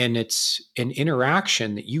 And it's an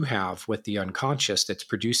interaction that you have with the unconscious that's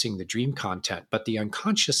producing the dream content. But the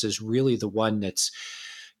unconscious is really the one that's,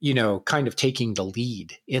 you know, kind of taking the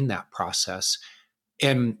lead in that process.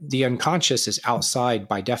 And the unconscious is outside,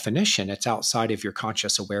 by definition, it's outside of your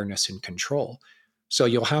conscious awareness and control. So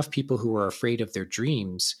you'll have people who are afraid of their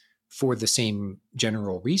dreams for the same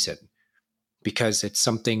general reason, because it's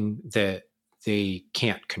something that they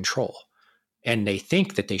can't control. And they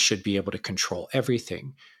think that they should be able to control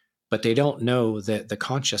everything, but they don't know that the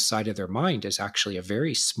conscious side of their mind is actually a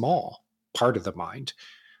very small part of the mind.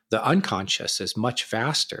 The unconscious is much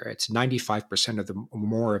vaster. It's 95% of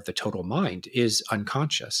more of the total mind is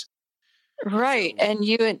unconscious. Right. And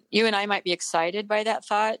you and I might be excited by that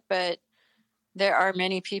thought, but there are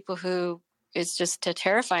many people who it's just a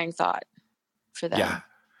terrifying thought for them.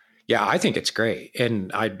 Yeah, I think it's great.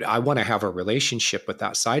 And I want to have a relationship with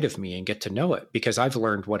that side of me and get to know it, because I've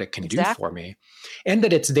learned what it can do for me, and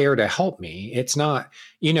that it's there to help me. It's not,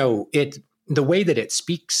 you know, the way that it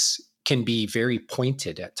speaks can be very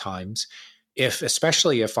pointed at times,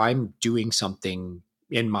 especially if I'm doing something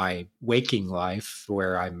in my waking life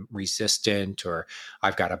where I'm resistant, or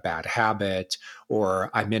I've got a bad habit, or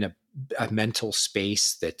I'm in a mental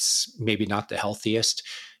space that's maybe not the healthiest.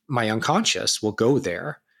 My unconscious will go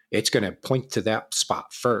there. It's going to point to that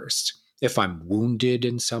spot first. If I'm wounded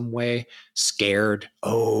in some way, scared,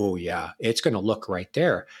 oh yeah, it's going to look right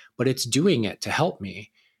there, but it's doing it to help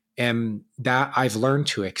me. And that I've learned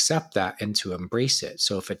to accept that and to embrace it.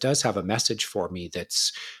 So if it does have a message for me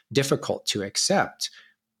that's difficult to accept,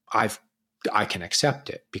 I can accept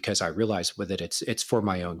it, because I realize with it, it's for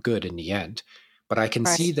my own good in the end. But I can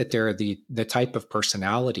see that there are the type of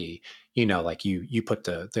personality, you know, like you put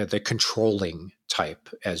the controlling type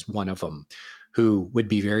as one of them, who would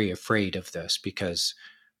be very afraid of this, because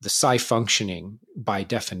the psi functioning by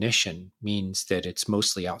definition means that it's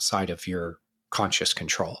mostly outside of your conscious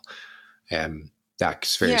control. And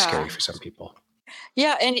that's very scary for some people.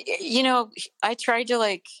 Yeah. And, you know, I tried to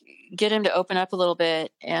like get him to open up a little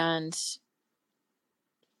bit, and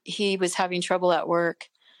he was having trouble at work.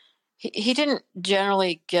 He didn't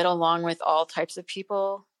generally get along with all types of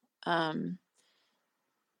people. I'm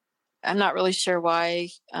not really sure why,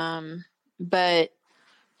 but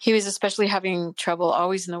he was especially having trouble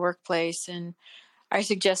always in the workplace. And I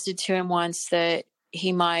suggested to him once that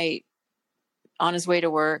he might, on his way to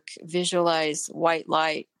work, visualize white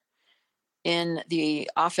light in the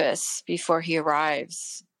office before he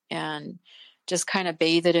arrives and just kind of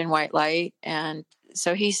bathe it in white light. And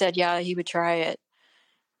so he said, yeah, he would try it.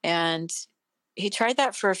 And he tried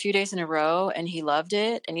that for a few days in a row and he loved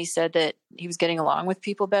it. And he said that he was getting along with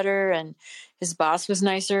people better and his boss was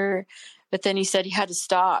nicer. But then he said he had to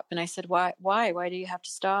stop. And I said, why do you have to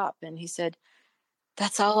stop? And he said,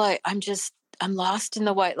 that's all I'm lost in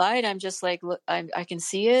the white light. I'm just like, look, I can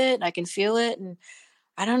see it and I can feel it. And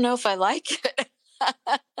I don't know if I like it.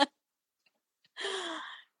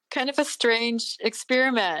 Kind of a strange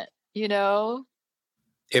experiment, you know?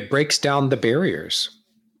 It breaks down the barriers.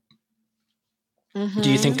 Mm-hmm.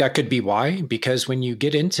 Do you think that could be why? Because when you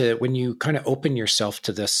kind of open yourself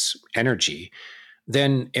to this energy,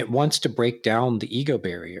 then it wants to break down the ego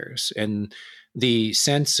barriers and the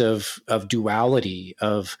sense of duality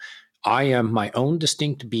of I am my own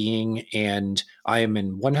distinct being and I am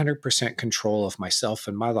in 100% control of myself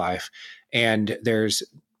and my life. And there's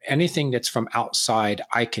anything that's from outside,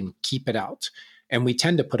 I can keep it out. And we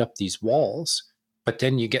tend to put up these walls, but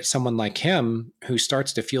then you get someone like him who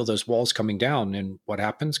starts to feel those walls coming down. And what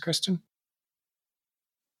happens, Kristen?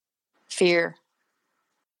 Fear.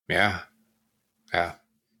 Yeah. Yeah.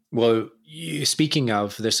 Well, speaking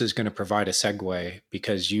of, this is going to provide a segue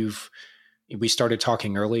because we started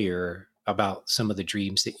talking earlier about some of the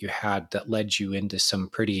dreams that you had that led you into some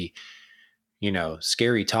pretty,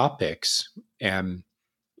 scary topics. And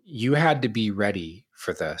you had to be ready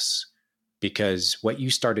for this because what you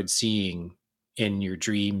started seeing in your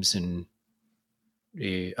dreams and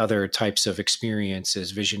the other types of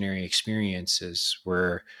experiences, visionary experiences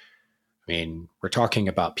we're talking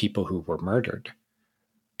about people who were murdered.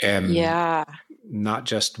 And yeah, not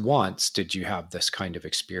just once did you have this kind of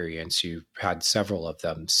experience. You had several of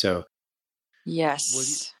them. So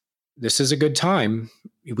yes, this is a good time.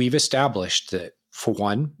 We've established that, for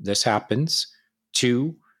one, this happens.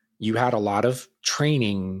 Two, you had a lot of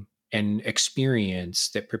training and experience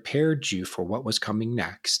that prepared you for what was coming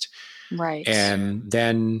next. Right. And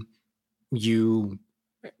then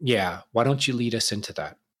why don't you lead us into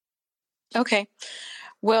that? Okay.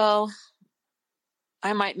 Well,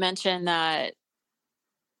 I might mention that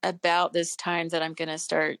about this time that I'm going to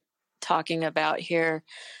start talking about here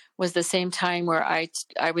was the same time where I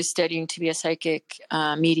was studying to be a psychic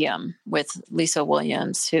medium with Lisa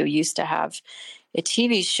Williams, who used to have a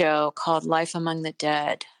TV show called Life Among the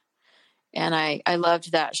Dead. And I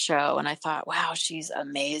loved that show. And I thought, wow, she's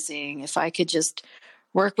amazing. If I could just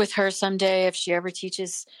work with her someday, if she ever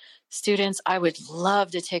teaches students, I would love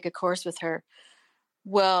to take a course with her.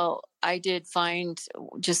 Well, I did find,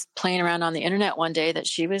 just playing around on the internet one day, that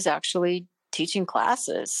she was actually teaching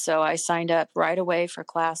classes. So I signed up right away for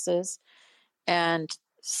classes. And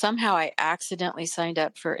somehow I accidentally signed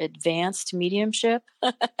up for advanced mediumship.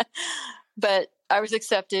 But I was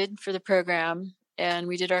accepted for the program and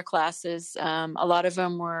we did our classes. A lot of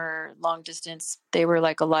them were long distance. They were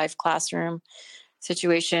like a live classroom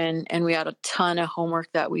situation. And we had a ton of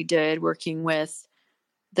homework that we did working with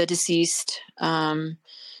the deceased.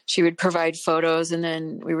 She would provide photos and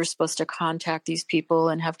then we were supposed to contact these people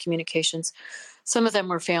and have communications. Some of them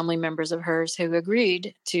were family members of hers who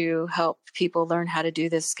agreed to help people learn how to do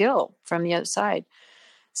this skill from the other side.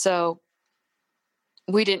 So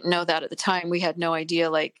we didn't know that at the time. We had no idea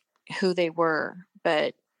like who they were,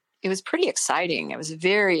 but it was pretty exciting. It was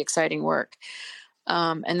very exciting work.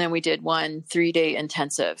 And then we did one 3-day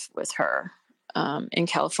intensive with her in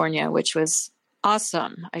California, which was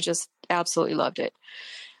awesome. I just absolutely loved it.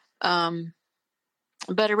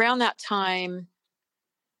 But around that time,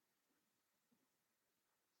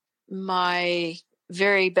 my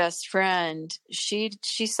very best friend, she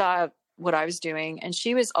saw what I was doing, and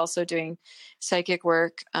she was also doing psychic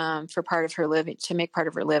work for part of her living, to make part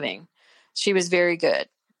of her living. She was very good.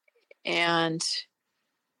 And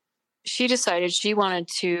she decided she wanted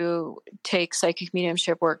to take psychic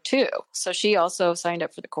mediumship work too. So she also signed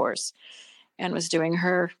up for the course and was doing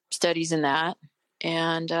her studies in that.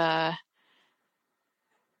 And I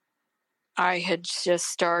had just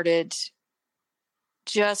started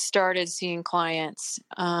seeing clients,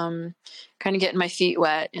 kind of getting my feet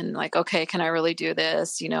wet and like, okay, can I really do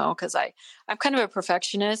this? Cause I'm kind of a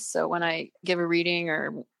perfectionist. So when I give a reading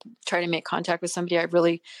or try to make contact with somebody,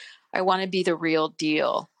 I want to be the real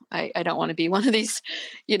deal. I don't want to be one of these,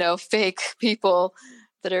 fake people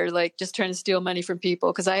that are like just trying to steal money from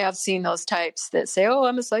people. Cause I have seen those types that say, oh,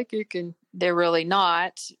 I'm a psychic, and they're really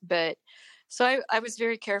not. But So I was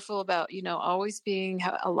very careful about, always having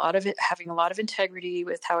a lot of integrity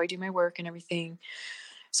with how I do my work and everything.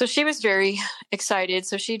 So she was very excited.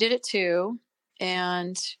 So she did it too.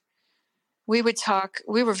 And we would talk.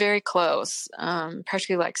 We were very close,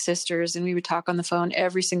 practically like sisters. And we would talk on the phone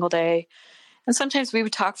every single day. And sometimes we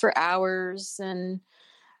would talk for hours. And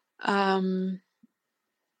I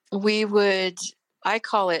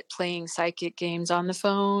call it playing psychic games on the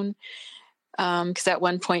phone. Because at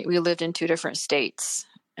one point we lived in 2 different states,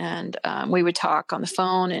 and we would talk on the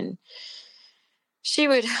phone, and she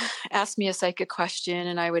would ask me a psychic question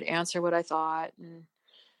and I would answer what I thought,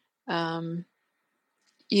 and,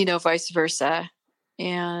 vice versa.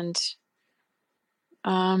 And,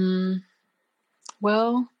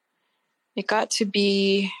 it got to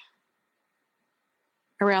be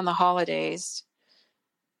around the holidays.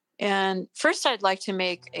 And first, I'd like to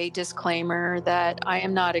make a disclaimer that I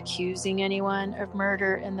am not accusing anyone of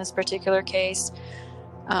murder in this particular case.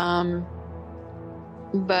 But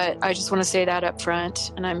I just want to say that up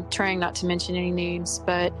front, and I'm trying not to mention any names.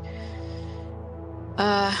 But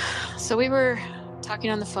so we were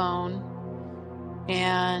talking on the phone,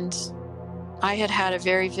 and I had a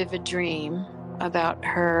very vivid dream about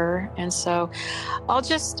her. And so I'll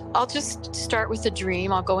just start with the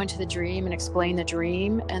dream. I'll go into the dream and explain the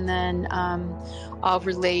dream, and then I'll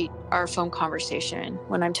relate our phone conversation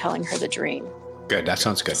when I'm telling her the dream. Good. That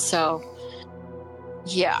sounds good. So,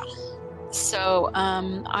 yeah. So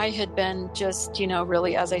I had been just,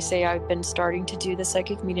 really, as I say, I've been starting to do the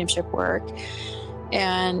psychic mediumship work,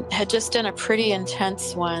 and had just done a pretty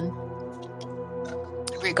intense one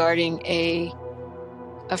regarding a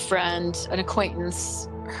friend, an acquaintance.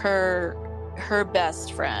 Her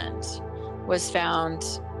best friend was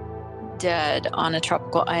found dead on a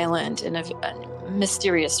tropical island in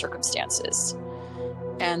mysterious circumstances.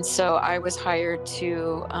 And so I was hired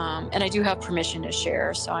to, and I do have permission to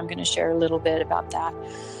share, so I'm going to share a little bit about that.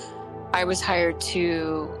 I was hired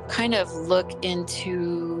to kind of look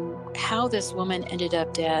into how this woman ended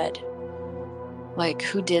up dead. Like,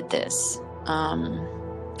 who did this?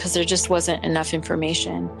 Because there just wasn't enough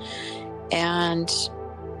information. And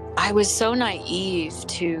I was so naive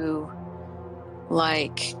to,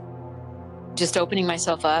 just opening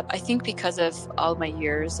myself up. I think because of all my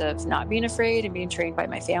years of not being afraid and being trained by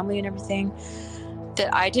my family and everything,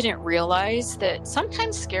 that I didn't realize that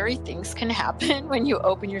sometimes scary things can happen when you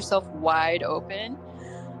open yourself wide open.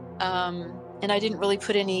 And I didn't really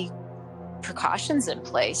put any precautions in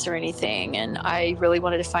place or anything. And I really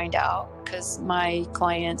wanted to find out, because my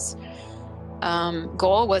client's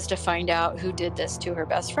goal was to find out who did this to her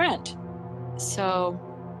best friend. So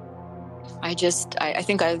I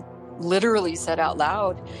think I literally said out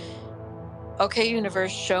loud, okay,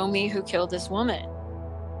 universe, show me who killed this woman.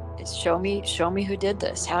 Show me who did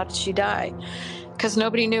this. How did she die? Because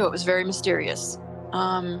nobody knew. It was very mysterious.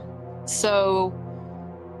 So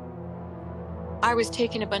I was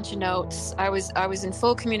taking a bunch of notes. I was in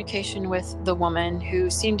full communication with the woman, who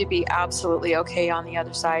seemed to be absolutely okay on the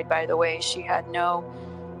other side, by the way. She had no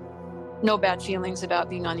bad feelings about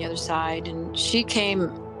being on the other side. And she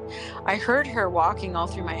came, I heard her walking all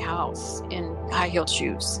through my house in high-heeled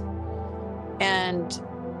shoes. And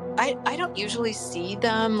I don't usually see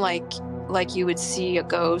them like you would see a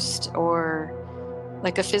ghost or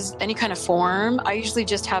like any kind of form. I usually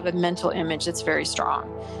just have a mental image that's very strong.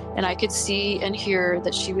 And I could see and hear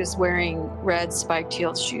that she was wearing red spiked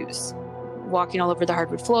heeled shoes, walking all over the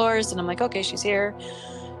hardwood floors. And I'm like, okay, she's here.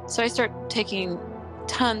 So I start taking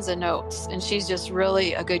tons of notes, and she's just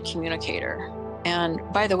really a good communicator. And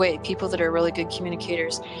by the way, people that are really good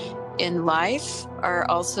communicators in life are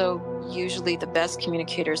also usually the best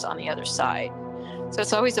communicators on the other side. So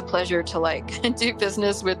it's always a pleasure to do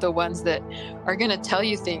business with the ones that are going to tell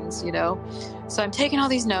you things, So I'm taking all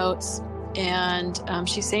these notes, and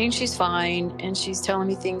she's saying she's fine, and she's telling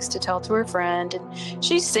me things to tell to her friend, and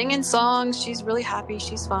she's singing songs. She's really happy.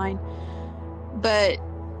 She's fine. But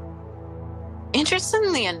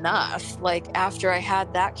interestingly enough, after I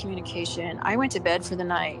had that communication, I went to bed for the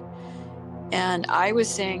night, and I was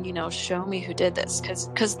saying, show me who did this.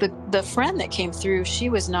 Because the friend that came through, she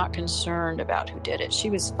was not concerned about who did it. She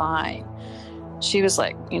was fine. She was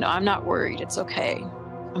like, I'm not worried. It's okay.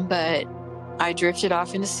 But I drifted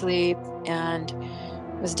off into sleep and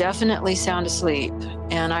was definitely sound asleep.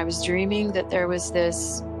 And I was dreaming that there was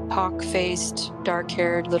this pock-faced,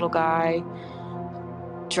 dark-haired little guy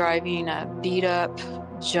driving a beat-up,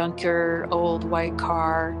 junker, old white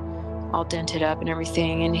car, all dented up and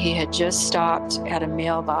everything. And he had just stopped at a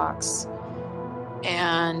mailbox.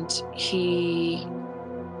 And he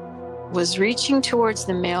was reaching towards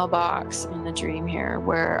the mailbox in the dream here,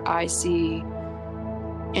 where I see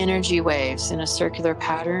energy waves in a circular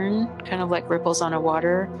pattern, kind of like ripples on a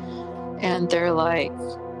water, and they're like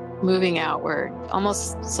moving outward,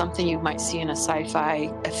 almost something you might see in a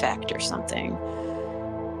sci-fi effect or something.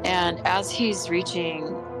 And as he's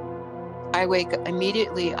reaching, I wake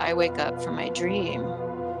up from my dream,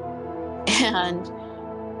 and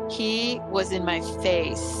he was in my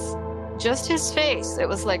face, just his face. It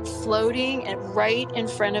was like floating and right in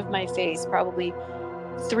front of my face, probably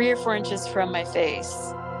 3 or 4 inches from my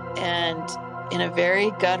face. And in a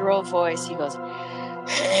very guttural voice, he goes,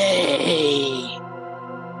 "Hey."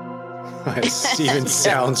 It even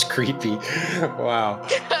sounds creepy. Wow.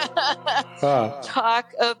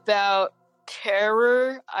 Talk about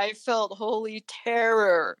terror. I felt holy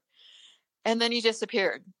terror. And then he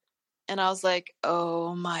disappeared. And I was like,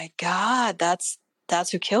 oh my God, that's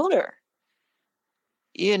who killed her.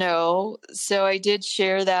 You know, so I did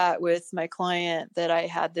share that with my client, that I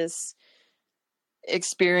had this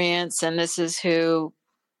experience and this is who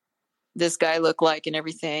this guy looked like and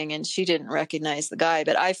everything. And she didn't recognize the guy,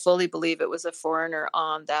 but I fully believe it was a foreigner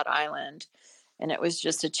on that island. And it was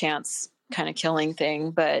just a chance kind of killing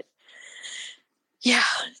thing. But yeah,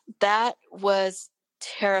 that was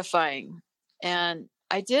terrifying. And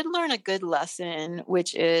I did learn a good lesson,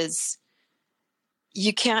 which is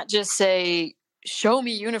you can't just say, show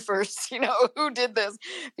me universe, who did this,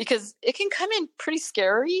 because it can come in pretty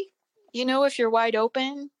scary, if you're wide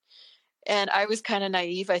open. And I was kind of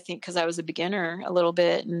naive, I think, because I was a beginner a little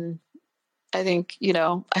bit. And I think,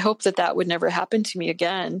 I hope that would never happen to me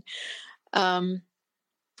again. And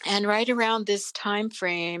right around this time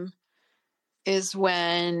frame is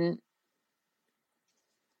when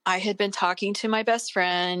I had been talking to my best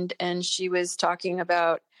friend, and she was talking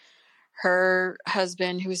about her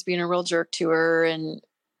husband who was being a real jerk to her, and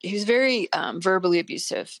he was very verbally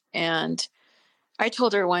abusive. And I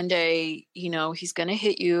told her one day, he's going to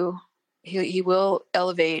hit you. He will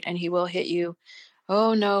elevate and he will hit you.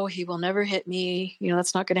 Oh no, he will never hit me.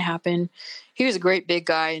 That's not going to happen. He was a great big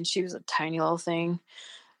guy and she was a tiny little thing.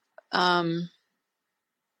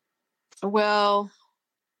 Well,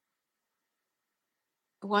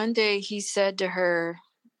 one day he said to her,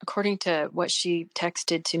 according to what she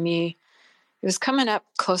texted to me, it was coming up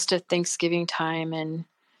close to Thanksgiving time, and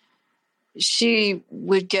she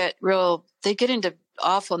would they'd get into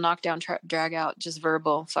awful knockdown, drag out, just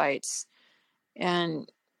verbal fights. And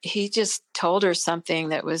he just told her something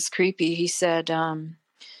that was creepy. He said,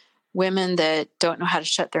 women that don't know how to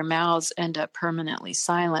shut their mouths end up permanently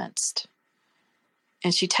silenced.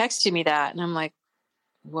 And she texted me that, and I'm like,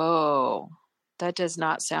 whoa, that does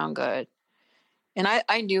not sound good. And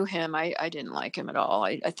I knew him. I didn't like him at all.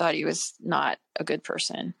 I thought he was not a good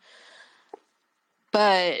person.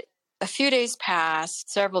 But a few days passed,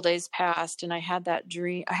 several days passed, and I had that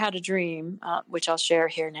dream. I had a dream, which I'll share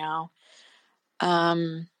here now.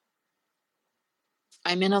 I'm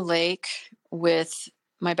in a lake with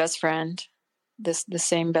my best friend, the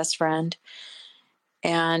same best friend,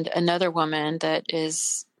 and another woman that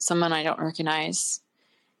is someone I don't recognize.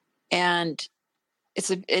 And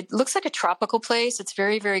it looks like a tropical place. It's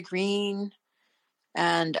very, very green.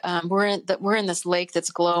 And we're in this lake that's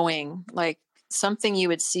glowing, like something you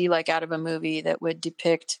would see like out of a movie that would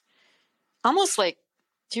depict almost like,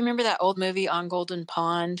 do you remember that old movie On Golden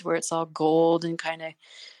Pond where it's all gold and kind of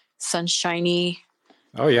sunshiny?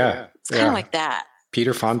 Oh yeah. It's kind of like that.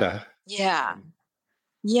 Peter Fonda. Yeah.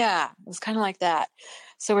 Yeah. It was kind of like that.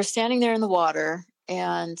 So we're standing there in the water,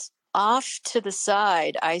 and off to the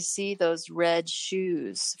side, I see those red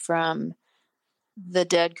shoes from the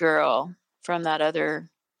dead girl from that other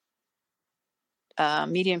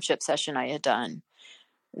mediumship session I had done.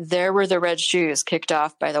 There were the red shoes kicked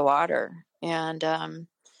off by the water. And I'm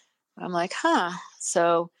like, huh.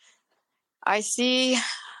 So I see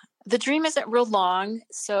the dream isn't real long.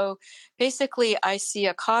 So basically I see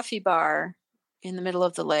a coffee bar in the middle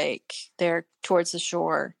of the lake there towards the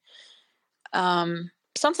shore.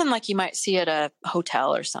 Something like you might see at a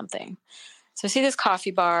hotel or something. So I see this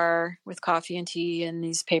coffee bar with coffee and tea and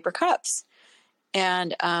these paper cups.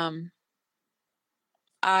 And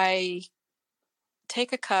I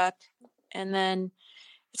take a cup, and then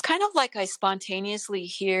it's kind of like I spontaneously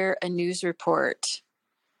hear a news report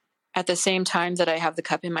at the same time that I have the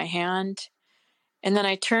cup in my hand. And then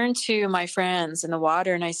I turn to my friends in the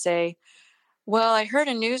water and I say, well, I heard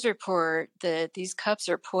a news report that these cups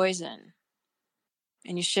are poison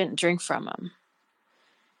and you shouldn't drink from them.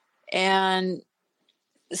 And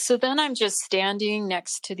so then I'm just standing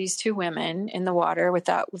next to these two women in the water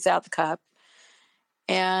without the cup.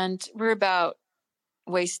 And we're about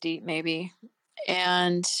waist deep maybe.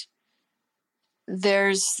 And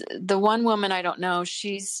there's the one woman I don't know,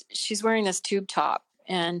 she's wearing this tube top,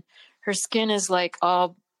 and her skin is like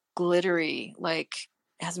all glittery, like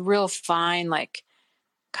has real fine, like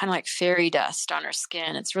kind of like fairy dust on her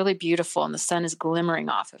skin. It's really beautiful, and the sun is glimmering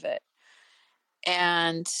off of it.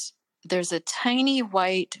 And there's a tiny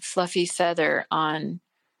white fluffy feather on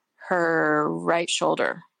her right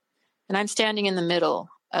shoulder. And I'm standing in the middle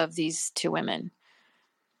of these two women.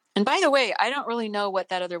 And by the way, I don't really know what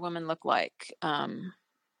that other woman looked like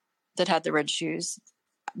that had the red shoes.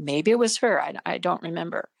 Maybe it was her. I don't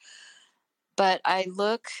remember. But I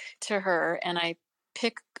look to her and I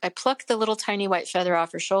pluck the little tiny white feather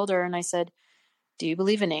off her shoulder, and I said, "Do you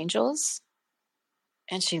believe in angels?"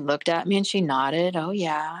 And she looked at me and she nodded. "Oh,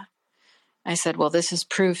 yeah." I said, "Well, this is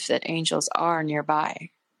proof that angels are nearby."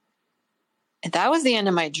 And that was the end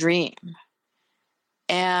of my dream.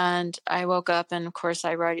 And I woke up, and of course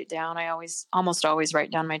I write it down. I almost always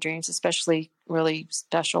write down my dreams, especially really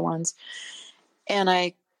special ones. And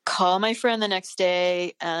I call my friend the next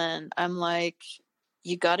day, and I'm like,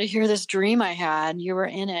 "You got to hear this dream I had. You were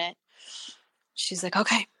in it." She's like,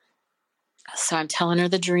 "Okay." So I'm telling her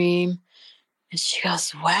the dream, and she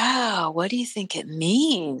goes, "Wow, what do you think it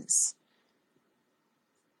means?"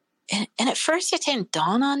 And at first it didn't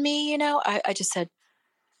dawn on me, I just said,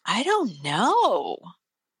 "I don't know.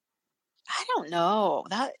 I don't know.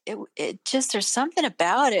 That it just, there's something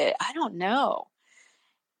about it. I don't know."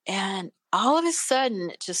 And all of a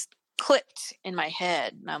sudden it just clicked in my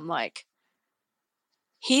head. And I'm like,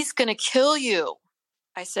 "He's going to kill you."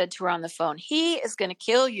 I said to her on the phone, "He is going to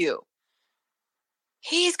kill you.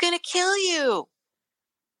 He's going to kill you."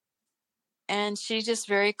 And she just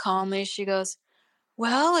very calmly, she goes,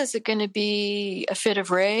 "Well, is it going to be a fit of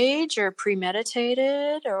rage or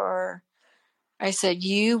premeditated?" Or I said,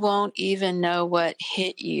 "You won't even know what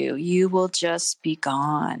hit you. You will just be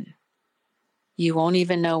gone. You won't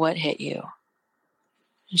even know what hit you."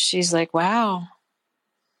 And she's like, "Wow."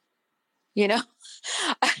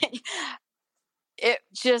 It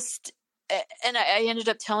just, and I ended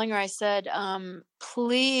up telling her, I said,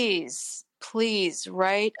 please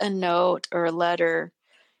write a note or a letter,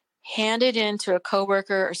 hand it in to a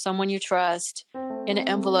coworker or someone you trust in an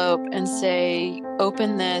envelope and say,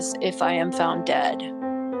 "Open this if I am found dead."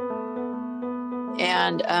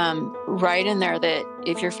 And write in there that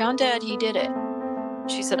if you're found dead, he did it.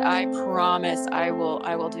 She said, "I promise I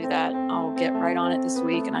will do that. I'll get right on it this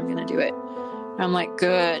week, and I'm going to do it." And I'm like,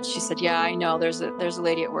 "Good." She said, "Yeah, I know. There's a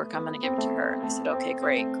lady at work. I'm going to give it to her." And I said, "Okay,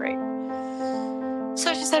 great.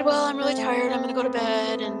 So she said, "Well, I'm really tired. I'm going to go to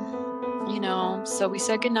bed." And, so we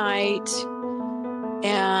said goodnight.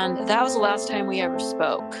 And that was the last time we ever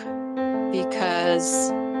spoke,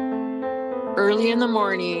 because early in the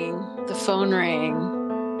morning, the phone rang.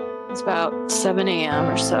 It was about 7 a.m.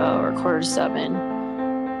 or so, or 6:45.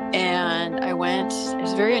 And I went. It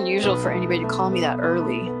was very unusual for anybody to call me that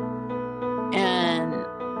early. And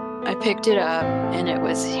I picked it up, and it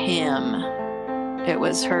was him. It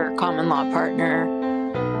was her common law partner.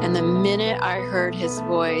 And the minute I heard his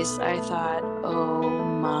voice, I thought, "Oh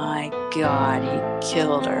my God, he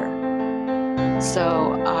killed her."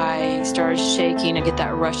 So I started shaking. I get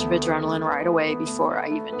that rush of adrenaline right away before I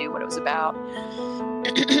even knew what it was about,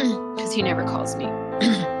 because he never calls me.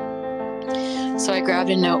 So I grabbed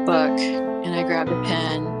a notebook and I grabbed a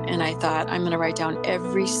pen, and I thought, I'm going to write down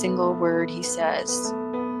every single word he says.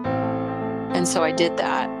 And so I did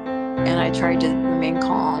that, and I tried to remain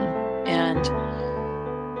calm. And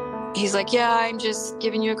he's like, "Yeah, I'm just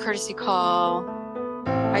giving you a courtesy call.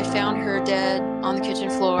 I found her dead on the kitchen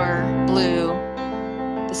floor, blue,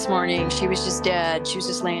 this morning. She was just dead. She was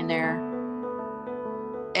just laying there."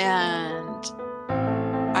 And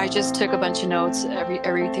I just took a bunch of notes,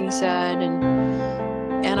 everything he said.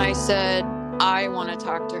 And I said, "I want to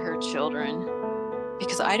talk to her children."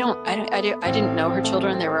 Because I didn't know her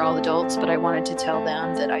children. They were all adults, but I wanted to tell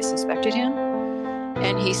them that I suspected him.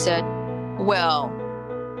 And he said, "Well,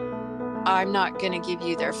 I'm not going to give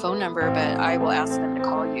you their phone number, but I will ask them to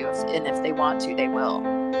call you. And if they want to, they will."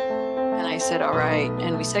 And I said, "All right."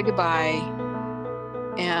 And we said goodbye.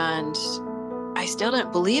 And I still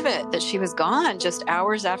didn't believe it that she was gone just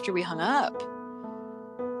hours after we hung up.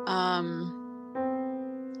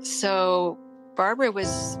 So Barbara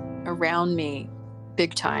was around me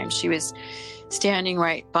big time. She was standing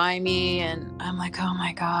right by me, and I'm like, oh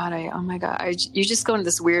my God, you just go into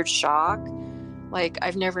this weird shock. Like,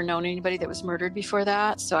 I've never known anybody that was murdered before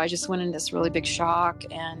that. So I just went into this really big shock,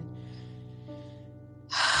 and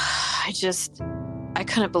I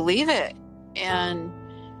couldn't believe it. And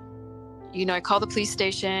I call the police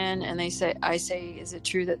station and I say, is it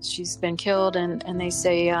true that she's been killed? And they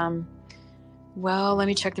say, well, let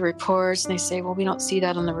me check the reports. And they say, well, we don't see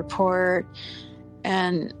that on the report.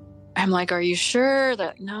 And I'm like, are you sure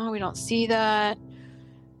that, no, we don't see that?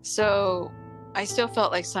 So I still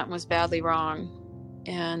felt like something was badly wrong.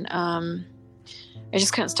 And I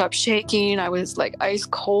just couldn't stop shaking. I was like ice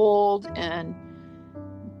cold, and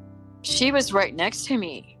she was right next to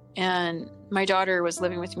me. And my daughter was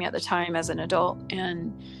living with me at the time as an adult.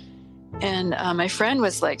 And my friend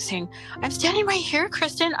was like saying, I'm standing right here,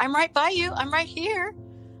 Kristen. I'm right by you. I'm right here.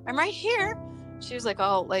 I'm right here. She was like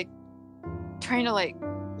all like trying to like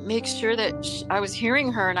make sure that I was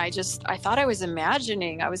hearing her. And I thought I was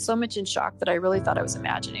imagining. I was so much in shock that I really thought I was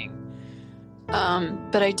imagining.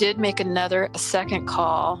 But I did make a second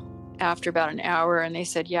call after about an hour, and they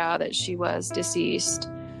said, yeah, that she was deceased.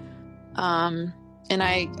 And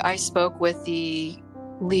I spoke with the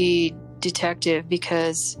lead detective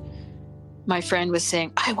because my friend was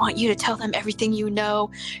saying, I want you to tell them everything you know.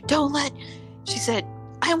 She said,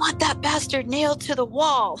 I want that bastard nailed to the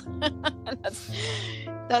wall.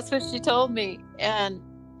 That's what she told me. And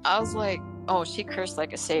I was like, oh, she cursed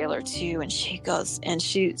like a sailor too. And she goes, and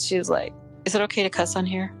she was like, is it okay to cuss on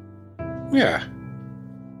here? Yeah.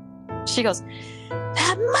 She goes,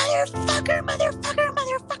 that motherfucker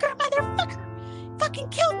fucking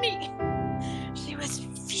killed me. She was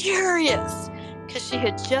furious because she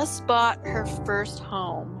had just bought her first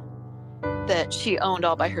home that she owned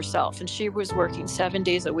all by herself. And she was working 7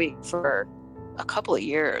 days a week for a couple of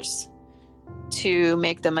years to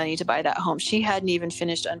make the money to buy that home. She hadn't even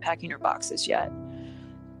finished unpacking her boxes yet.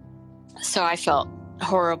 So I felt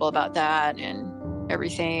horrible about that and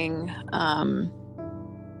everything.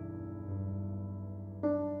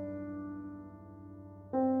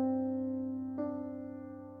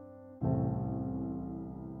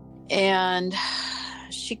 And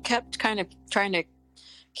she kept kind of trying to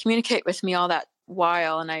communicate with me all that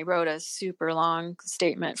while. And I wrote a super long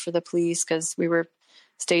statement for the police because we were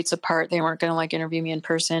states apart. They weren't going to like interview me in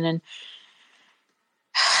person. And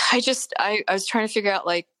I was trying to figure out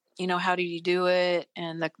like, how did you do it?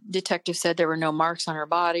 And the detective said there were no marks on her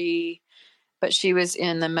body, but she was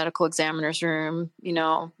in the medical examiner's room,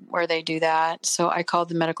 where they do that. So I called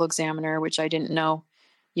the medical examiner, which I didn't know.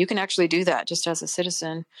 You can actually do that just as a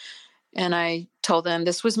citizen. And I told them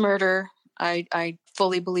this was murder. I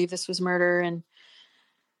fully believe this was murder. And,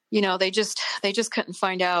 they just couldn't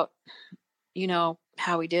find out,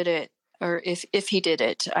 how he did it or if he did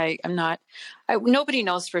it. Nobody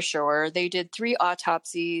knows for sure. They did 3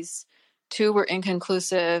 autopsies. 2 were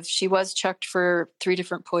inconclusive. She was checked for 3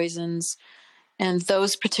 different poisons. And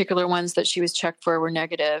those particular ones that she was checked for were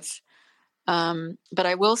negative. But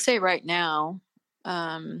I will say right now,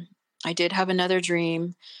 I did have another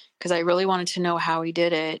dream because I really wanted to know how he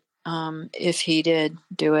did it, if he did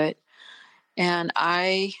do it. And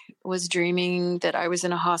I was dreaming that I was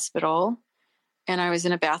in a hospital and I was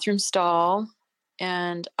in a bathroom stall,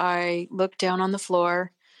 and I looked down on the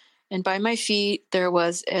floor, and by my feet there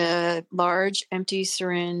was a large empty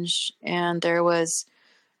syringe, and there was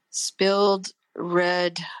spilled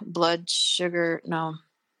red sugar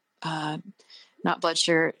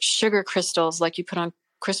crystals like you put on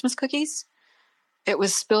Christmas cookies. It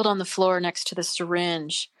was spilled on the floor next to the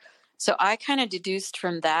syringe. So I kind of deduced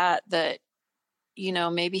from that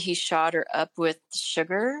maybe he shot her up with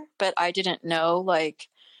sugar, but I didn't know. Like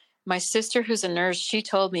my sister, who's a nurse, she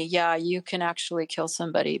told me, yeah, you can actually kill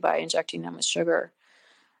somebody by injecting them with sugar.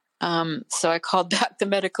 So I called back the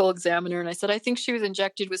medical examiner and I said, I think she was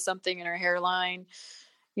injected with something in her hairline.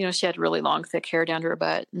 She had really long, thick hair down to her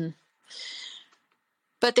butt.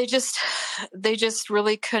 But they just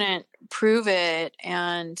really couldn't prove it.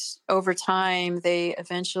 And over time, they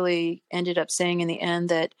eventually ended up saying in the end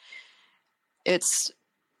that it's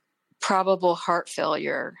probable heart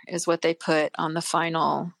failure is what they put on the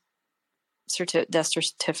final death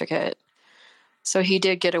certificate. So he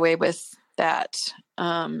did get away with that,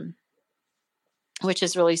 which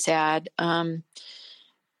is really sad.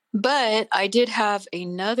 But I did have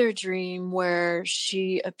another dream where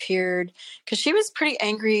she appeared because she was pretty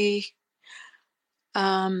angry.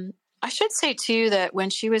 I should say too that when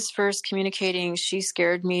she was first communicating, she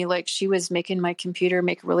scared me. Like she was making my computer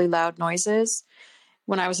make really loud noises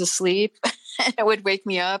when I was asleep. It would wake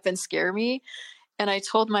me up and scare me. And I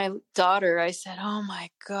told my daughter, I said, oh my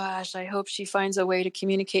gosh, I hope she finds a way to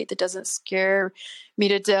communicate that doesn't scare me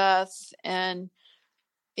to death. And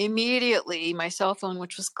immediately my cell phone,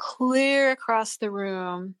 which was clear across the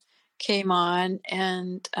room, came on,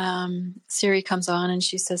 and Siri comes on and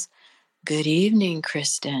she says, good evening,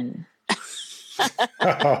 Kristen.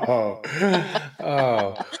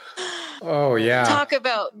 Oh, yeah. Talk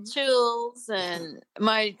about chills. And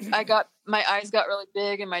my eyes got really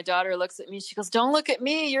big, and my daughter looks at me. She goes, "Don't look at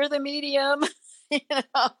me. You're the medium."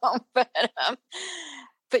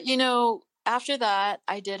 But after that,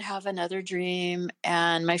 I did have another dream,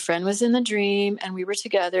 and my friend was in the dream, and we were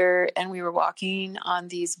together, and we were walking on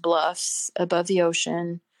these bluffs above the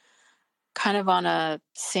ocean, kind of on a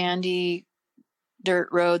sandy dirt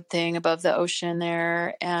road thing above the ocean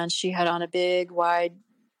there. And she had on a big, wide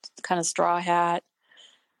kind of straw hat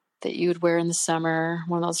that you would wear in the summer,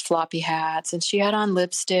 one of those floppy hats. And she had on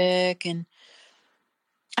lipstick, and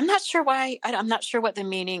I'm not sure why. I'm not sure what the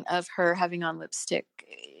meaning of her having on lipstick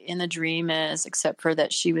in the dream is, except for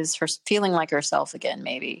that she was feeling like herself again,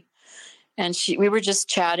 maybe. And we were just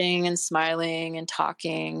chatting and smiling and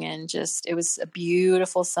talking, and it was a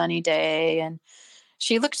beautiful sunny day. And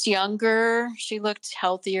she looked younger. She looked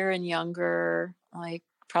healthier and younger, like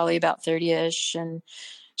probably about 30-ish. And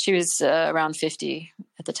she was around 50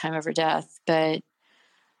 at the time of her death. But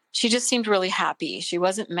she just seemed really happy. She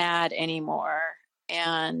wasn't mad anymore.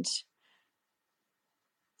 And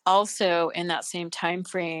also in that same time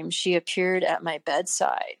frame, she appeared at my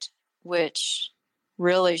bedside, which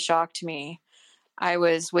really shocked me. I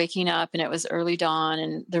was waking up, and it was early dawn,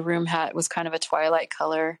 and the room was kind of a twilight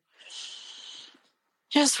color.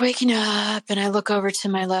 Just waking up, and I look over to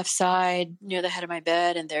my left side near the head of my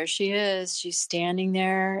bed, and there she is. She's standing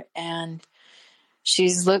there, and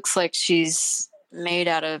she looks like she's made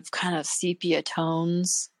out of kind of sepia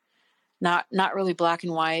tones. Not really black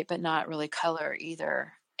and white, but not really color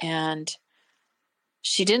either. And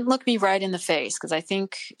she didn't look me right in the face, because I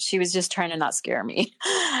think she was just trying to not scare me.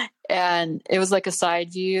 And it was like a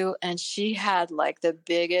side view, and she had like the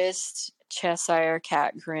biggest Cheshire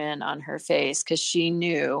cat grin on her face, because she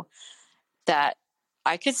knew that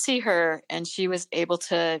I could see her, and she was able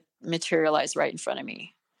to materialize right in front of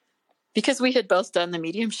me, because we had both done the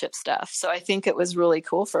mediumship stuff. So I think it was really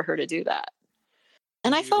cool for her to do that.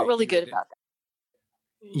 And I felt really good about that.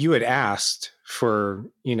 You had asked for,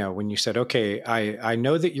 when you said, okay, I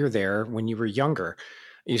know that you're there when you were younger.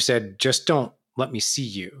 You said, just don't let me see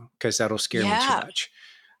you, because that'll scare me too much.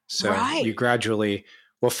 So you gradually,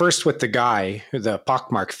 well, first with the guy, the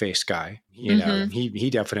pockmark face guy, he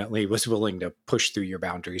definitely was willing to push through your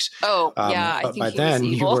boundaries. Oh, yeah. But by then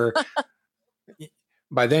you were,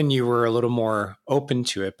 by then you were a little more open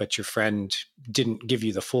to it, but your friend didn't give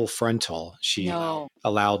you the full frontal. She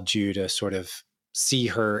allowed you to sort of see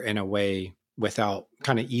her in a way without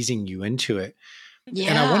kind of easing you into it. Yeah.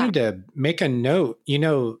 And I wanted to make a note,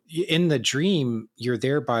 in the dream, you're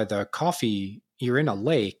there by the coffee, you're in a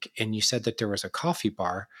lake, and you said that there was a coffee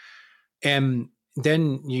bar. And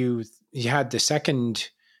then you had the second,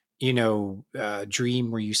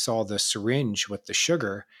 dream where you saw the syringe with the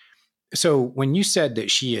sugar. So when you said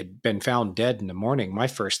that she had been found dead in the morning, my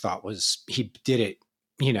first thought was he did it,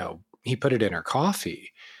 he put it in her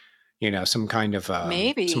coffee, some kind of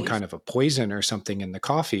a poison or something in the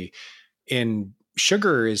coffee. And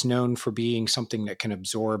sugar is known for being something that can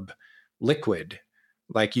absorb liquid.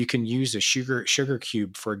 Like you can use a sugar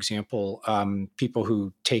cube, for example, people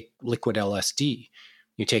who take liquid LSD,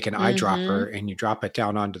 you take an eyedropper and you drop it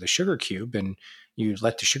down onto the sugar cube, and you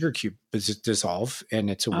let the sugar cube dissolve, and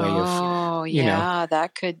it's a way of,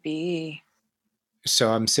 that could be.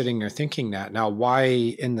 So I'm sitting there thinking that now, why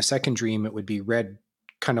in the second dream it would be red,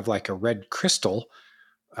 kind of like a red crystal,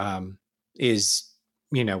 is,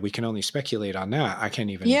 we can only speculate on that. I can't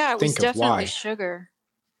even think of why. Yeah, it was definitely sugar.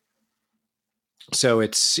 So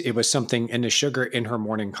it was something in the sugar in her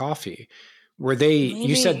morning coffee. Were they, maybe.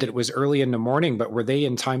 You said that it was early in the morning, but were they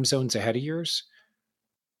in time zones ahead of yours?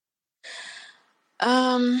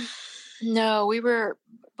 No, we were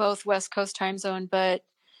both West Coast time zone, but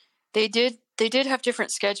they did have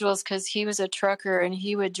different schedules, because he was a trucker and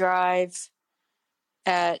he would drive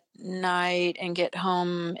at night and get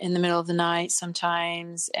home in the middle of the night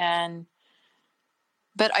sometimes.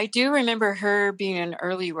 But I do remember her being an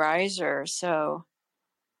early riser, so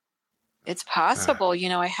it's possible.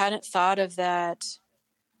 I hadn't thought of that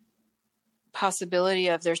possibility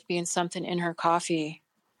of there being something in her coffee.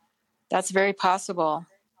 That's very possible.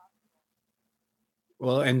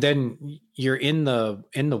 Well, and then you're in the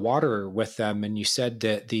water with them, and you said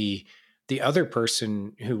that the other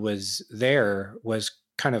person who was there was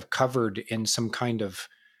kind of covered in some kind of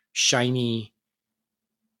shiny.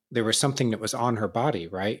 There was something that was on her body,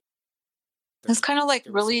 right? It's kind of like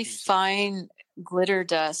really fine glitter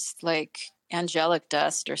dust, like angelic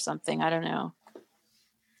dust or something. I don't know.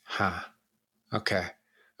 Huh. Okay.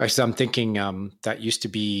 So I'm thinking that used to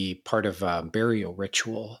be part of a burial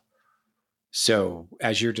ritual. So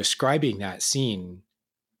as you're describing that scene,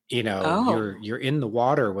 you're in the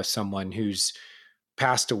water with someone who's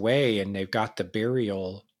passed away, and they've got the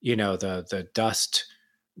burial, the dust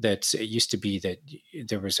it used to be that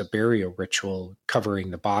there was a burial ritual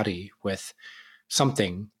covering the body with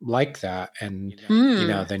something like that. And,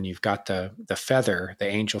 then you've got the feather, the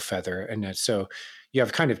angel feather. And so you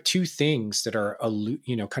have kind of two things that are,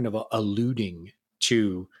 kind of alluding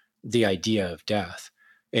to the idea of death.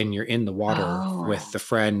 And you're in the water with the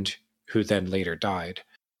friend who then later died.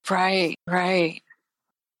 Right.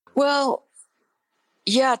 Well,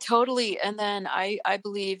 yeah, totally. And then I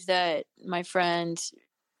believe that my friend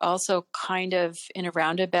also kind of in a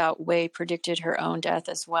roundabout way predicted her own death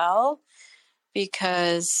as well,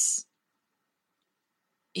 because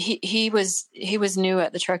he was new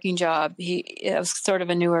at the trucking job. It was sort of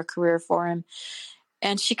a newer career for him.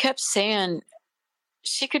 And she kept saying,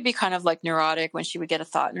 she could be kind of like neurotic. When she would get a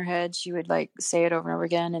thought in her head, she would like say it over and over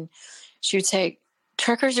again. And she would say,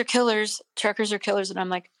 truckers are killers. And I'm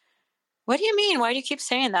like, what do you mean? Why do you keep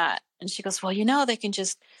saying that? And she goes, well, they can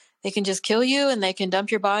just kill you, and they can dump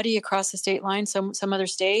your body across the state line, some other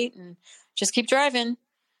state, and just keep driving.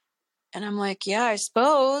 And I'm like, yeah, I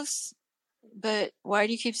suppose, but why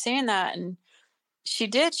do you keep saying that? And she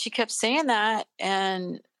kept saying that.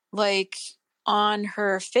 And like on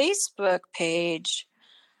her Facebook page,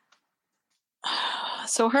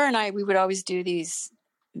 so her and we would always do these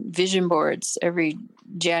vision boards every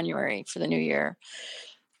January for the new year.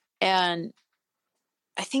 And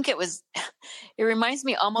I think it reminds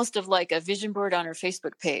me almost of like a vision board on her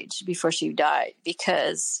Facebook page before she died,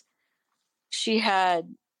 because she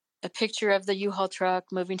had a picture of the U-Haul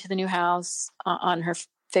truck moving to the new house on her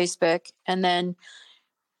Facebook. And then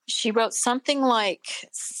she wrote something like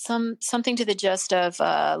something to the gist of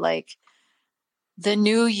like, the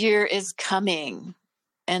new year is coming.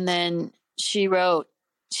 And then she wrote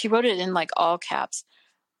it in like all caps,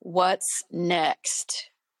 what's next?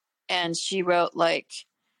 And she wrote like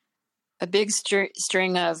a big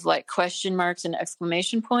string of like question marks and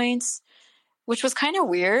exclamation points, which was kind of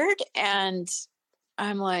weird. And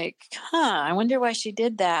I'm like, I wonder why she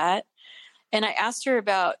did that. And I asked her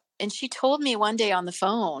and she told me one day on the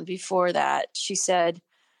phone before that, she said,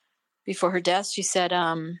 before her death, she said,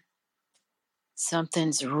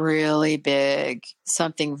 something's really big.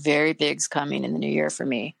 Something very big's coming in the new year for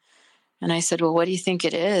me. And I said, well, what do you think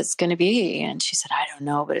it is going to be? And she said, I don't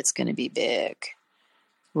know, but it's going to be big,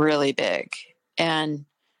 really big. And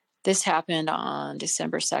this happened on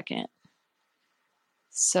December 2nd.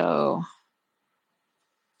 So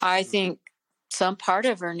I think some part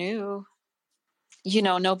of her knew,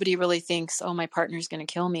 nobody really thinks, oh, my partner's going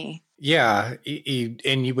to kill me. Yeah.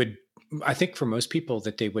 And you would, I think for most people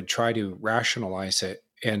that they would try to rationalize it.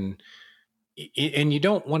 And you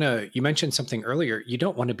don't want to, you mentioned something earlier, you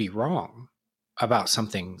don't want to be wrong about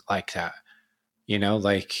something like that.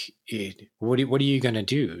 What are you going to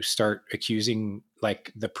do? Start accusing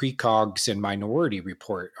like the precogs in Minority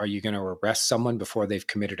Report? Are you going to arrest someone before they've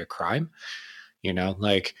committed a crime?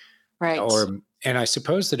 Right. And I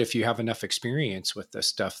suppose that if you have enough experience with this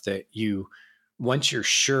stuff that once you're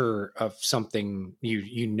sure of something,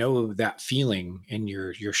 you know that feeling and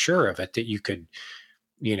you're sure of it, that you could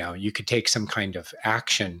take some kind of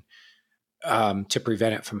action to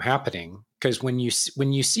prevent it from happening. Because when you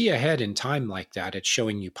see ahead in time like that, it's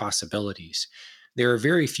showing you possibilities. There are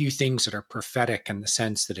very few things that are prophetic in the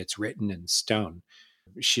sense that it's written in stone.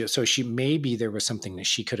 She maybe there was something that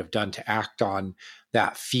she could have done to act on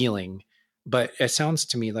that feeling, but it sounds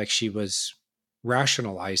to me like she was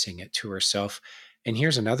rationalizing it to herself. And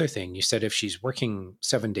here's another thing. You said if she's working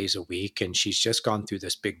 7 days a week and she's just gone through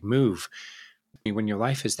this big move, when your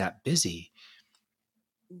life is that busy,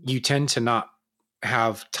 you tend to not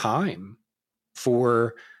have time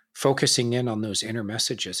for focusing in on those inner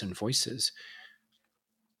messages and voices.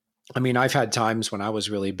 I mean, I've had times when I was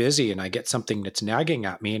really busy and I get something that's nagging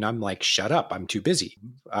at me and I'm like, shut up, I'm too busy,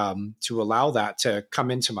 to allow that to come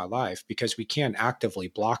into my life, because we can actively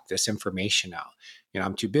block this information out.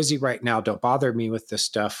 I'm too busy right now. Don't bother me with this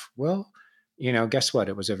stuff. Well, guess what?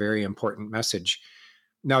 It was a very important message.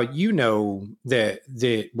 Now,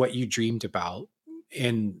 that what you dreamed about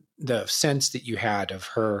and the sense that you had of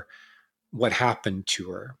her, what happened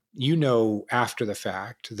to her, after the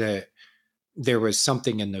fact that there was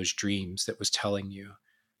something in those dreams that was telling you.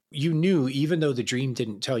 You knew, even though the dream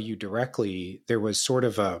didn't tell you directly, there was sort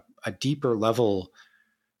of a deeper level.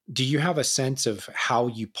 Do you have a sense of how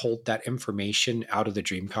you pulled that information out of the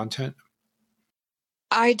dream content?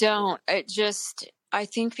 I don't. I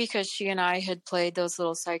think because she and I had played those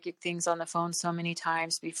little psychic things on the phone so many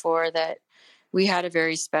times before that we had a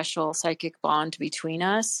very special psychic bond between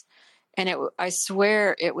us. And I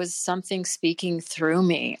swear it was something speaking through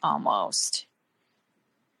me almost.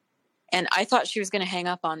 And I thought she was going to hang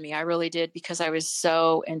up on me. I really did, because I was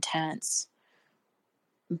so intense.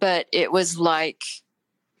 But it was like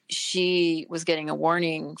she was getting a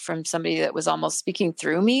warning from somebody that was almost speaking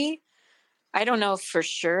through me. I don't know for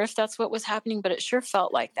sure if that's what was happening, but it sure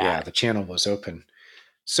felt like that. Yeah, the channel was open.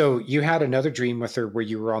 So you had another dream with her where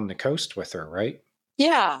you were on the coast with her, right?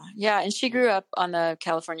 Yeah. And she grew up on the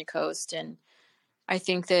California coast. And I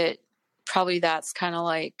think that probably that's kind of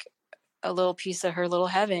like a little piece of her little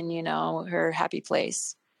heaven, her happy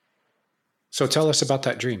place. So tell us about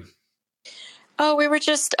that dream. Oh, we were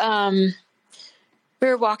just, we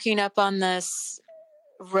were walking up on this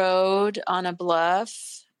road on a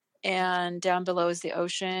bluff, and down below is the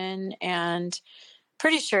ocean, and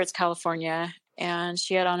pretty sure it's California. And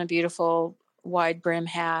she had on a beautiful wide brim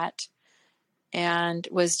hat and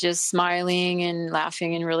was just smiling and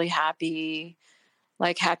laughing and really happy,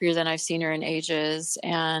 like happier than I've seen her in ages.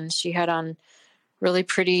 And she had on really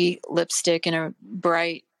pretty lipstick in a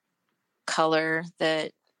bright color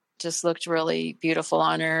that just looked really beautiful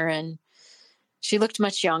on her. And she looked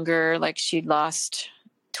much younger, like she'd lost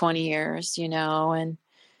 20 years, and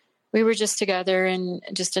we were just together and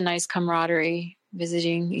just a nice camaraderie,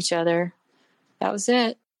 visiting each other. That was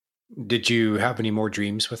it. Did you have any more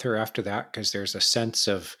dreams with her after that? Because there's a sense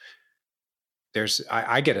of,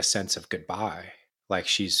 I get a sense of goodbye, like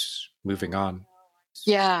she's moving on.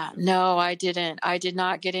 Yeah, no, I didn't. I did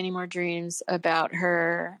not get any more dreams about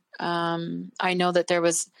her. I know that there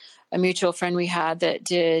was a mutual friend we had that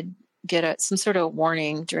did get some sort of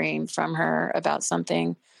warning dream from her about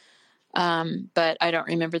something. But I don't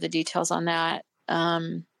remember the details on that.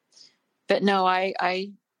 But no,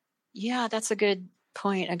 yeah, that's a good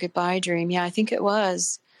point. A goodbye dream. Yeah, I think it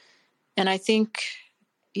was. And I think,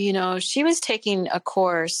 she was taking a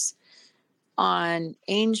course on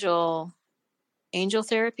angel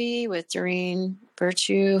therapy with Doreen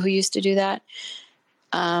Virtue, who used to do that.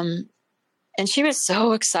 And she was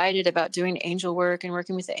so excited about doing angel work and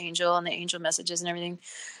working with the angel and the angel messages and everything.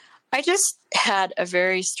 I just had a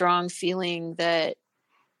very strong feeling that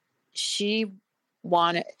she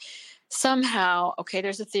wanted somehow, okay,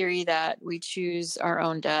 there's a theory that we choose our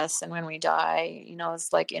own deaths, and when we die,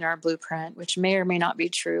 it's like in our blueprint, which may or may not be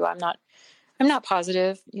true. I'm not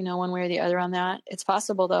positive, one way or the other on that. It's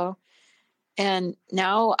possible though. And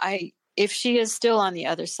now if she is still on the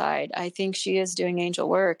other side, I think she is doing angel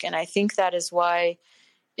work. And I think that is why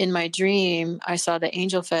in my dream, I saw the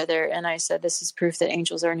angel feather and I said, this is proof that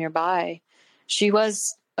angels are nearby. She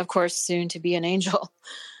was, of course, soon to be an angel.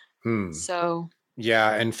 So.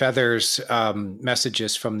 Yeah. And feathers,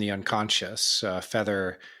 messages from the unconscious.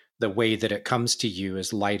 Feather, the way that it comes to you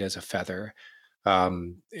is light as a feather.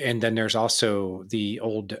 And then there's also the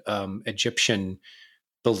old Egyptian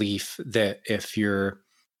belief that if you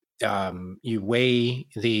weigh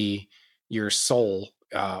your soul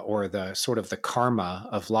or the sort of the karma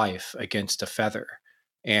of life against a feather,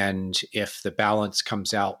 and if the balance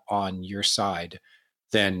comes out on your side,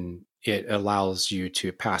 then it allows you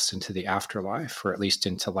to pass into the afterlife, or at least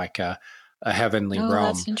into like a heavenly realm.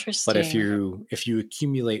 That's interesting. But if you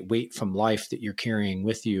accumulate weight from life that you're carrying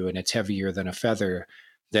with you and it's heavier than a feather,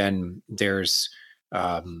 then there's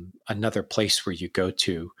another place where you go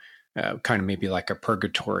to, kind of maybe like a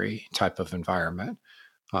purgatory type of environment.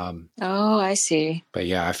 Oh, I see. But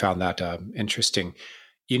yeah, I found that interesting.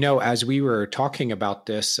 As we were talking about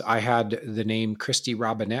this, I had the name Christy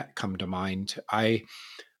Robinette come to mind. I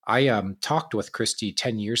talked with Christy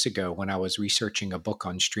 10 years ago when I was researching a book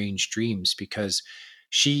on strange dreams, because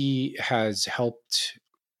she has helped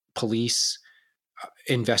police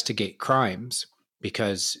investigate crimes,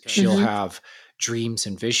 because she'll have dreams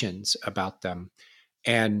and visions about them.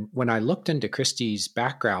 And when I looked into Christy's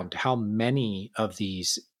background, how many of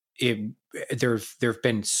these, there have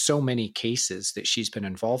been so many cases that she's been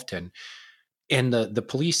involved in. And the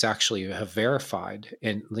police actually have verified,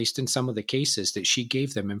 and at least in some of the cases, that she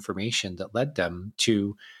gave them information that led them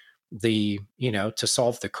to to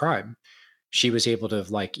solve the crime. She was able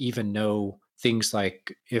to even know things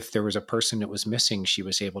like if there was a person that was missing, she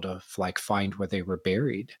was able to find where they were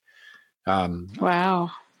buried.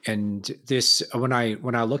 Wow. And this, when I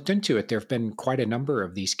looked into it, there have been quite a number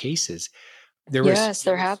of these cases. There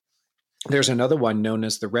have. There's another one known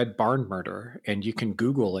as the Red Barn Murder, and you can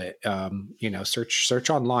Google it. Search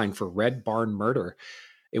online for Red Barn Murder.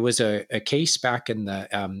 It was a case back in the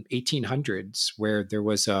 1800s where there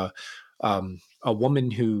was a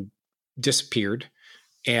woman who disappeared,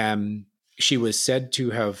 and she was said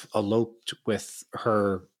to have eloped with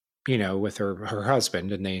her with her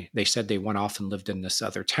husband, and they said they went off and lived in this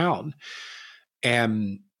other town.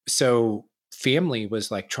 And so family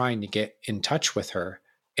was like trying to get in touch with her,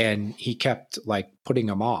 and he kept like putting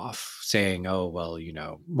them off, saying, oh, well,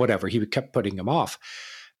 whatever. He kept putting them off.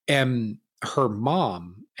 And her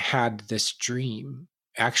mom had this dream,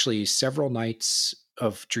 actually several nights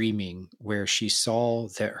of dreaming, where she saw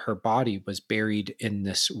that her body was buried in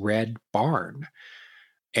this red barn.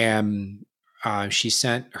 And she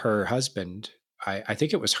sent her husband, I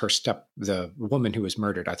think it was the woman who was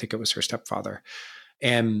murdered, I think it was her stepfather,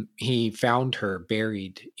 and he found her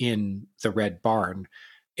buried in the red barn,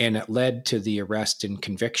 and it led to the arrest and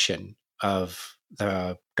conviction of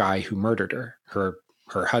the guy who murdered her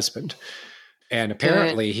husband. And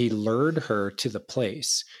apparently he lured her to the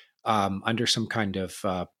place under some kind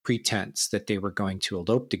of pretense that they were going to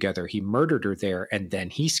elope together. He murdered her there, and then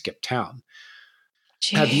he skipped town.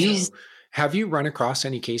 Jeez. Have you run across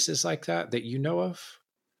any cases like that you know of?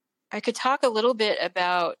 I could talk a little bit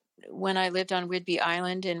about when I lived on Whidbey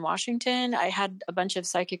Island in Washington. I had a bunch of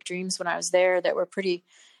psychic dreams when I was there that were pretty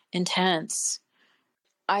intense.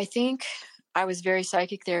 I think I was very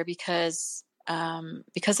psychic there because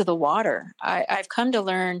of the water. I've come to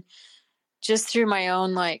learn just through my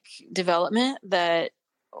own development that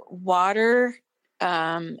water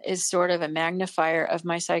is sort of a magnifier of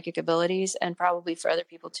my psychic abilities, and probably for other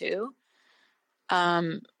people too.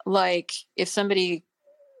 Like if somebody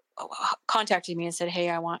contacted me and said, hey,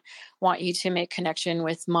 I want you to make connection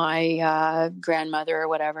with my grandmother or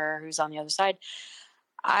whatever who's on the other side,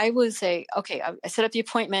 I would say, okay, I set up the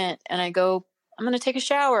appointment and I go, I'm going to take a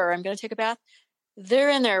shower, I'm going to take a bath. They're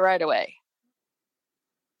in there right away.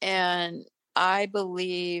 And I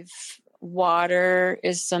believe water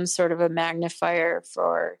is some sort of a magnifier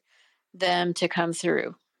for them to come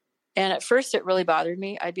through. And at first it really bothered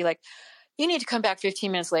me. I'd be like, you need to come back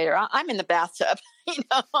 15 minutes later. I'm in the bathtub,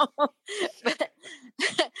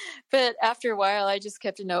 but after a while I just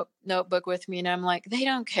kept a notebook with me, and I'm like, they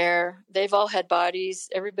don't care. They've all had bodies.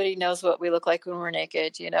 Everybody knows what we look like when we're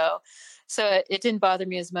naked, so it didn't bother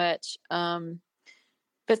me as much.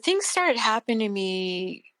 But things started happening to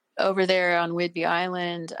me over there on Whidbey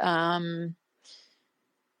Island.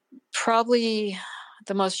 Probably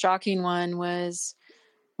the most shocking one was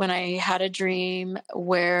when I had a dream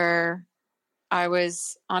where I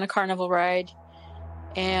was on a carnival ride,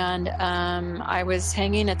 and I was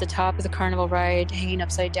hanging at the top of the carnival ride, hanging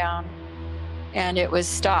upside down, and it was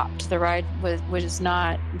stopped. The ride was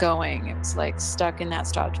not going. It was stuck in that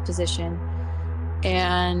stopped position,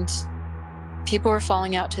 and people were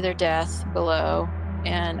falling out to their death below.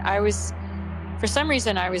 And for some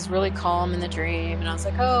reason, I was really calm in the dream, and I was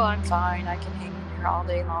like, oh, I'm fine. I can hang in here all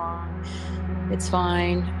day long. It's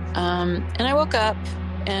fine. And I woke up,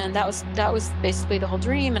 and that was basically the whole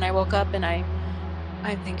dream. And I woke up, and I'm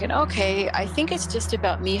thinking, okay, I think it's just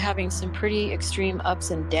about me having some pretty extreme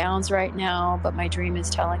ups and downs right now, but my dream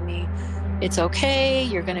is telling me it's okay.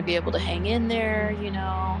 You're going to be able to hang in there.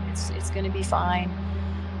 It's going to be fine.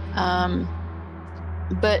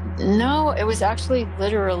 But no, it was actually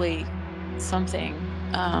literally something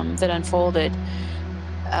that unfolded.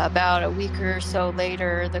 About a week or so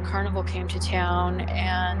later, the carnival came to town,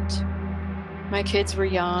 and my kids were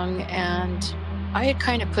young, and I had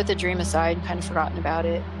kind of put the dream aside and kind of forgotten about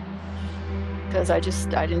it because I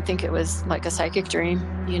didn't think it was like a psychic dream,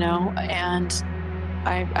 and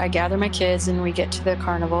I gather my kids, and we get to the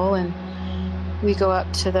carnival, and we go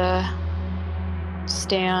up to the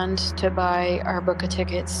stand to buy our book of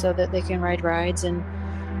tickets so that they can ride rides. And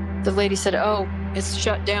the lady said, oh, it's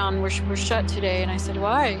shut down. We're shut today. And I said,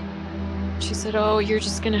 why? She said, oh, you're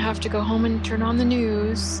just going to have to go home and turn on the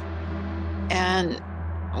news. And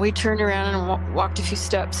we turned around and walked a few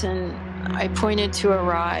steps, and I pointed to a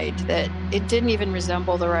ride that it didn't even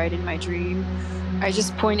resemble the ride in my dream. I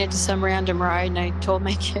just pointed to some random ride, and I told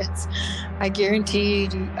my kids, I guarantee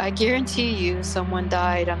you someone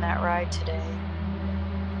died on that ride today.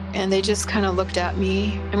 And they just kind of looked at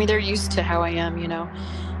me. I mean, they're used to how I am,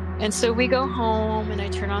 And so we go home, and I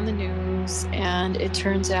turn on the news, and it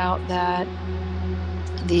turns out that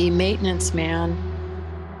the maintenance man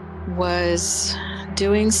was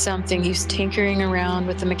doing something. He was tinkering around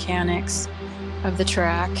with the mechanics of the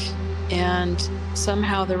track, and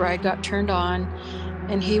somehow the ride got turned on,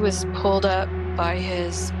 and he was pulled up by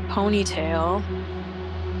his ponytail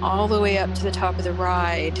all the way up to the top of the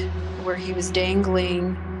ride, where he was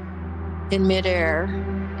dangling in midair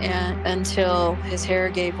until his hair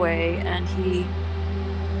gave way, and he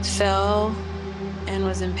fell and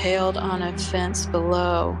was impaled on a fence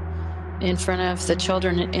below in front of the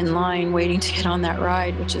children in line waiting to get on that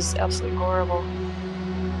ride, which is absolutely horrible.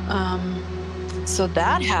 So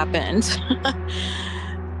that happened.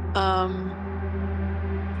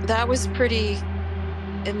 That was pretty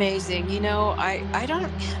amazing.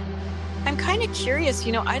 I'm kind of curious,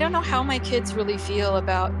 I don't know how my kids really feel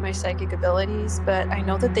about my psychic abilities, but I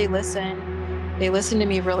know that they listen. They listen to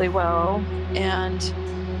me really well. And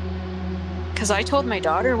because I told my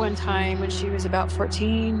daughter one time when she was about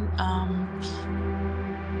 14,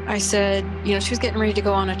 I said, she was getting ready to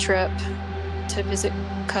go on a trip to visit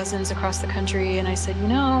cousins across the country. And I said,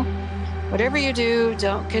 whatever you do,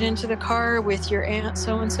 don't get into the car with your aunt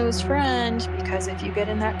so-and-so's friend, because if you get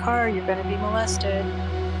in that car, you're going to be molested.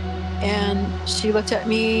 And she looked at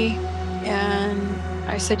me and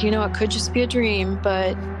I said, it could just be a dream.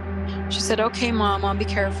 But she said, okay, Mom, I'll be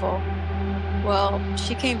careful. Well,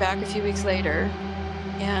 she came back a few weeks later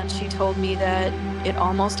and she told me that it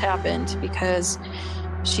almost happened, because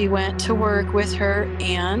she went to work with her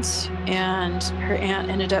aunt, and her aunt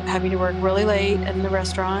ended up having to work really late in the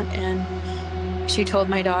restaurant. And she told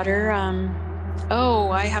my daughter,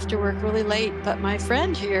 oh, I have to work really late, but my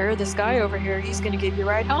friend here, this guy over here, he's going to give you a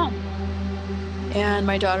ride home. And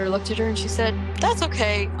my daughter looked at her and she said, that's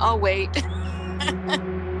okay, I'll wait.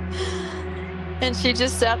 And she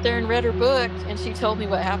just sat there and read her book, and she told me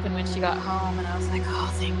what happened when she got home. And I was like,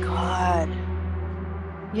 oh, thank God.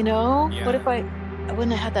 What if I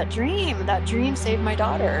wouldn't have had that dream? That dream saved my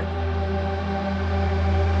daughter.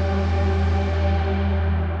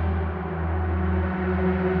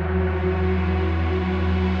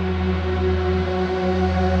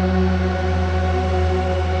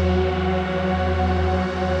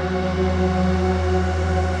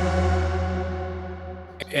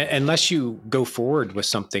 Unless you go forward with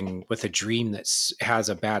something, with a dream that has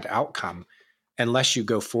a bad outcome, unless you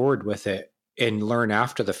go forward with it and learn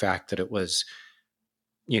after the fact that it was,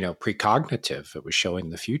 precognitive, it was showing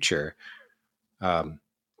the future.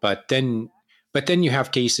 But then you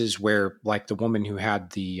have cases where, like the woman who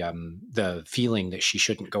had the feeling that she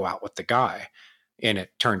shouldn't go out with the guy, and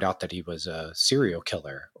it turned out that he was a serial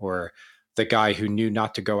killer, or the guy who knew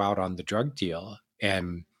not to go out on the drug deal,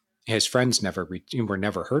 and his friends were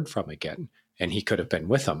never heard from again, and he could have been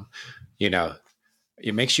with them.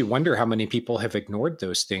 It makes you wonder how many people have ignored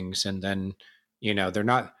those things, and then they're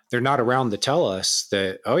not around to tell us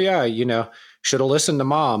that, oh yeah, should have listened to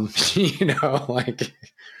Mom. Like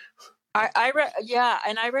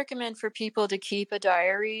and I recommend for people to keep a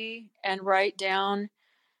diary and write down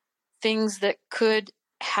things that could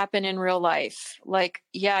happen in real life. Like,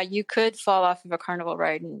 you could fall off of a carnival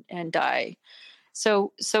ride and die.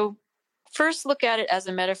 So first look at it as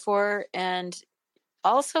a metaphor, and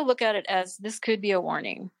also look at it as this could be a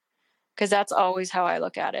warning, because that's always how I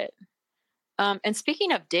look at it. And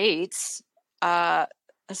speaking of dates, a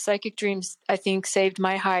psychic dream, I think, saved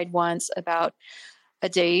my hide once about a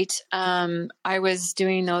date. I was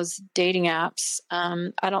doing those dating apps.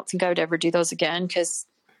 I don't think I would ever do those again, because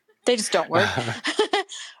they just don't work.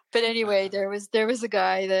 But anyway, there was a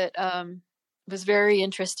guy that was very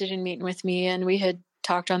interested in meeting with me, and we had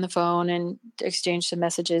talked on the phone and exchanged some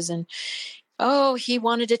messages, and he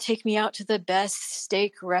wanted to take me out to the best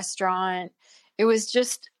steak restaurant. It was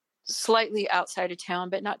just slightly outside of town,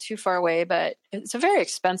 but not too far away, but it's a very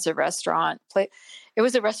expensive restaurant. It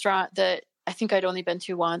was a restaurant that I think I'd only been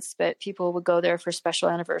to once, but people would go there for special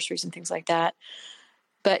anniversaries and things like that.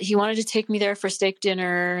 But he wanted to take me there for steak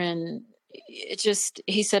dinner, and he said,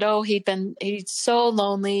 he's so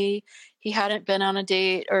lonely. He hadn't been on a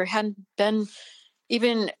date, or hadn't been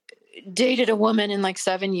even dated a woman in like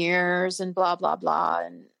 7 years, and blah, blah, blah.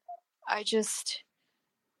 And I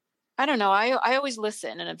don't know. I always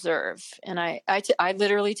listen and observe, and I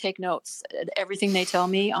literally take notes. Everything they tell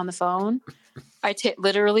me on the phone, I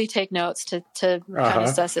literally take notes to kind of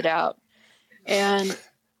suss it out. And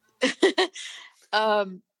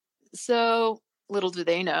so little do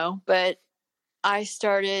they know, but I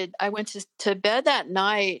went to bed that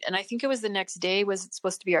night, and I think it was the next day was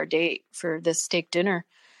supposed to be our date for this steak dinner.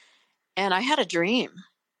 And I had a dream,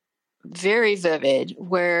 very vivid,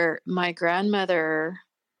 where my grandmother,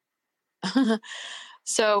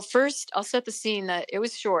 so first I'll set the scene that it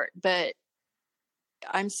was short, but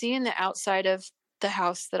I'm seeing the outside of the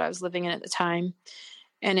house that I was living in at the time,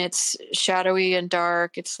 and it's shadowy and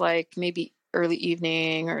dark. It's like maybe early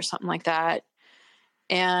evening or something like that.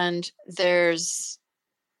 And there's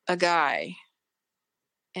a guy,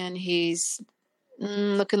 and he's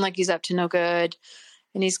looking like he's up to no good.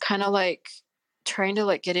 And he's kind of like trying to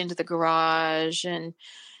like get into the garage, and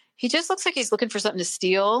he just looks like he's looking for something to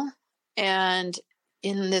steal. And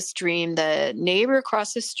in this dream, the neighbor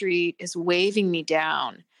across the street is waving me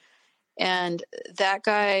down, and that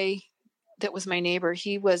guy that was my neighbor,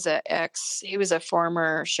 he was a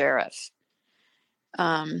former sheriff,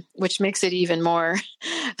 which makes it even more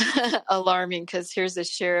alarming, because here's this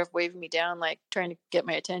sheriff waving me down, like trying to get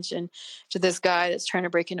my attention to this guy that's trying to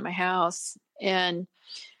break into my house. And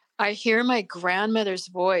I hear my grandmother's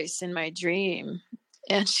voice in my dream,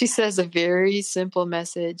 and she says a very simple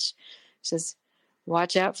message. She says,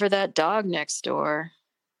 "Watch out for that dog next door."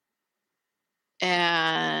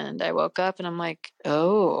 And I woke up and I'm like,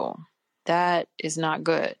 oh, that is not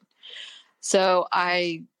good. So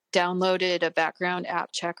I downloaded a background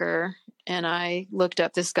app checker, and I looked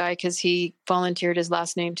up this guy because he volunteered his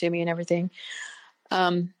last name to me and everything.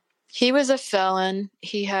 He was a felon.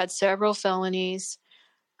 He had several felonies,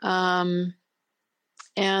 and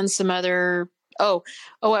some other. I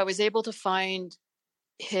was able to find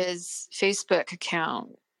his Facebook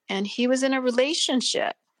account, and he was in a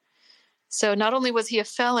relationship. So not only was he a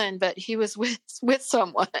felon, but he was with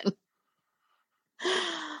someone.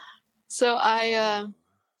 So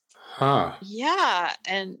yeah.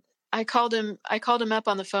 And I called him up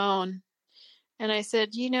on the phone, and I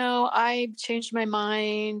said, I changed my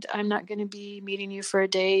mind. I'm not going to be meeting you for a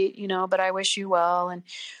date, but I wish you well. And,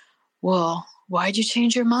 well, why'd you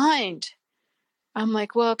change your mind? I'm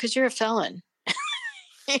like, well, 'cause you're a felon.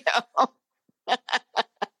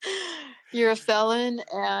 You're a felon,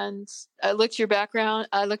 and I looked at your background,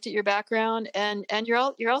 and you're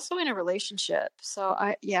also in a relationship. So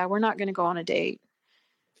we're not going to go on a date.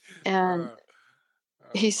 And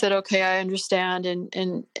he said, okay, I understand.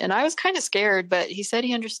 And I was kind of scared, but he said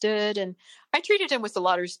he understood, and I treated him with a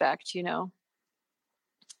lot of respect,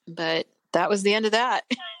 but that was the end of that.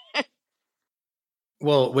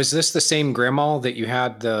 Well, was this the same grandma that you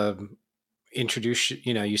had introduce?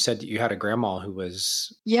 You said that you had a grandma who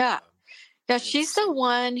was. Yeah. Yeah, she's the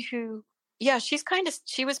one who,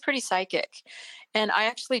 she was pretty psychic. And I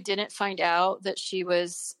actually didn't find out that she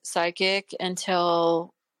was psychic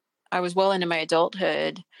until I was well into my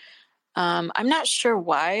adulthood. I'm not sure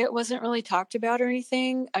why it wasn't really talked about or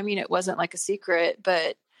anything. I mean, it wasn't like a secret,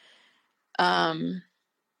 but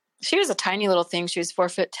she was a tiny little thing. She was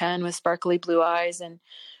 4'10" with sparkly blue eyes and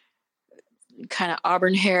kind of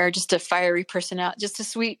auburn hair, just a fiery personality, just a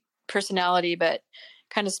sweet personality, but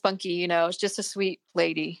kind of spunky, it's just a sweet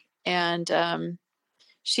lady. And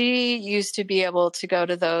she used to be able to go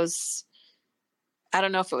to those, I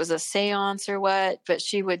don't know if it was a seance or what, but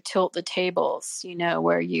she would tilt the tables,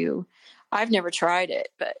 where I've never tried it,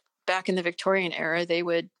 but back in the Victorian era, they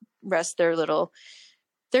would rest their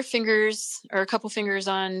fingers or a couple fingers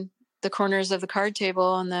on the corners of the card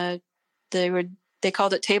table, and they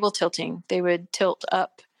called it table tilting. They would tilt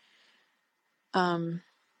up.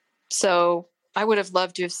 So I would have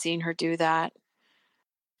loved to have seen her do that.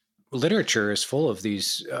 Literature is full of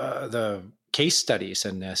these, the case studies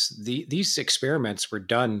in this. These experiments were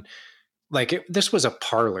done this was a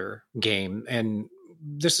parlor game. And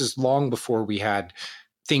this is long before we had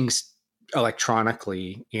things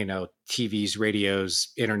electronically, TVs,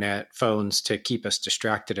 radios, internet, phones to keep us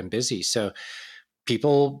distracted and busy. So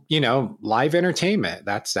people, live entertainment,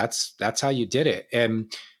 that's how you did it. And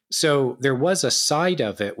so there was a side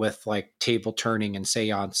of it with table turning and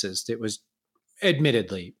seances that was,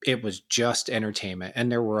 admittedly, it was just entertainment,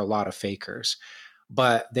 and there were a lot of fakers.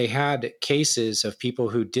 But they had cases of people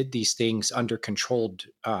who did these things under controlled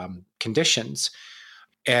conditions.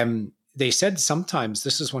 And they said sometimes,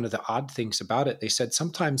 this is one of the odd things about it, they said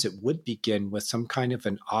sometimes it would begin with some kind of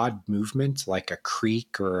an odd movement, like a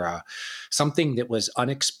creak or something that was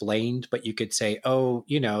unexplained, but you could say,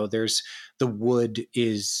 there's the wood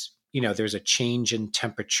is, there's a change in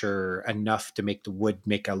temperature enough to make the wood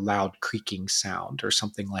make a loud creaking sound or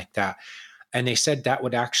something like that. And they said that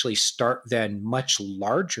would actually start then much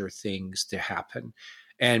larger things to happen.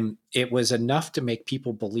 And it was enough to make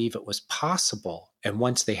people believe it was possible. And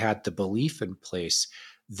once they had the belief in place,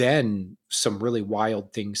 then some really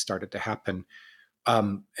wild things started to happen.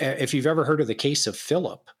 If you've ever heard of the case of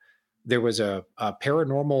Philip, there was a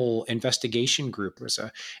paranormal investigation group. There was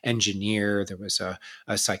an engineer, there was a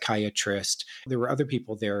psychiatrist. There were other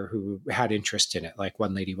people there who had interest in it. Like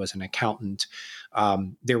one lady was an accountant.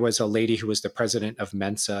 There was a lady who was the president of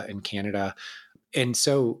Mensa in Canada. And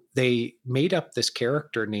so they made up this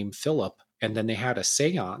character named Philip, and then they had a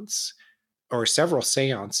seance or several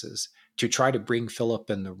seances to try to bring Philip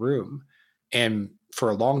in the room. And for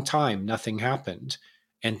a long time, nothing happened.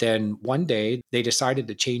 And then one day they decided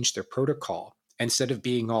to change their protocol. instead of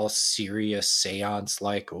being all serious seance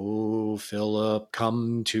like, oh, Philip,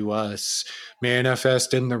 come to us,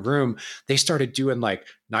 manifest in the room, they started doing like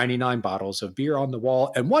 99 bottles of beer on the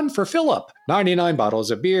wall and one for Philip, 99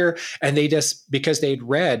 bottles of beer. And they just, because they'd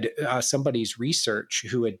read somebody's research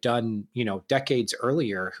who had done, decades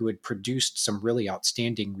earlier, who had produced some really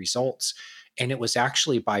outstanding results. And it was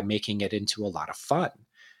actually by making it into a lot of fun.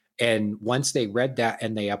 And once they read that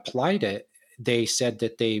and they applied it, they said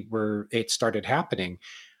that it started happening.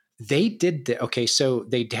 They did so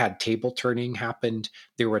they had table turning happened.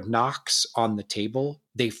 There were knocks on the table.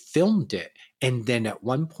 They filmed it. And then at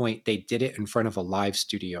one point they did it in front of a live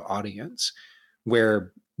studio audience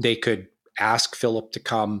where they could ask Philip to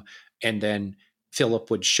come, and then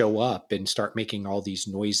Philip would show up and start making all these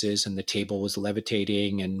noises, and the table was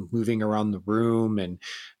levitating and moving around the room. And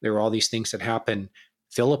there were all these things that happened.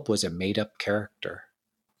 Philip was a made-up character.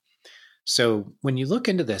 So when you look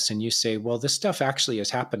into this and you say, well, this stuff actually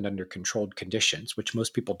has happened under controlled conditions, which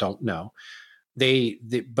most people don't know,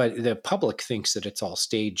 but the public thinks that it's all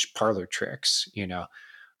stage parlor tricks,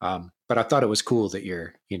 but I thought it was cool that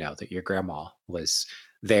your grandma was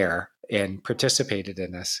there and participated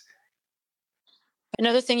in this.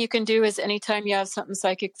 Another thing you can do is anytime you have something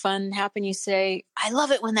psychic fun happen, you say, I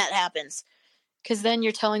love it when that happens, because then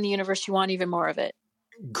you're telling the universe you want even more of it.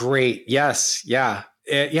 Great. Yes. Yeah.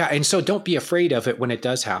 Yeah. And so don't be afraid of it when it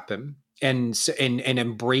does happen, and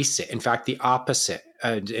embrace it. In fact, the opposite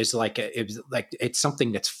is it's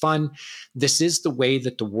something that's fun. This is the way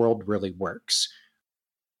that the world really works.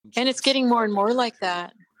 And it's getting more and more like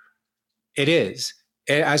that. It is,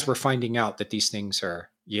 as we're finding out that these things are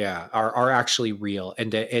actually real,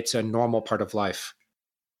 and it's a normal part of life.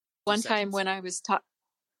 One time when I was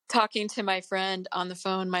talking to my friend on the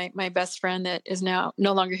phone, my best friend that is now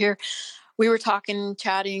no longer here, we were talking,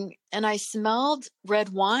 chatting, and I smelled red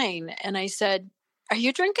wine. And I said, are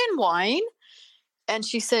you drinking wine? And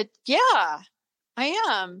she said, yeah, I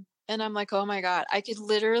am. And I'm like, oh my God, I could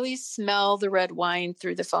literally smell the red wine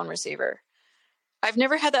through the phone receiver. I've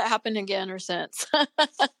never had that happen again or since.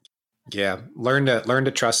 Yeah. Learn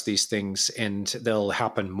to trust these things, and they'll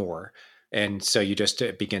happen more. And so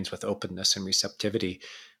it begins with openness and receptivity.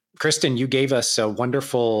 Kristen, you gave us a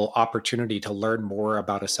wonderful opportunity to learn more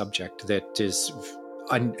about a subject that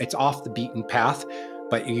it's off the beaten path,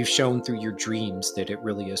 but you've shown through your dreams that it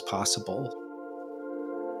really is possible.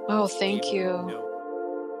 Oh, thank you.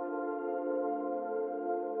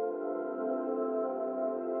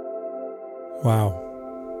 Wow.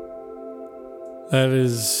 That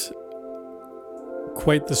is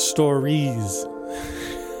quite the stories.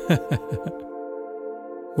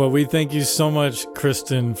 Well, we thank you so much,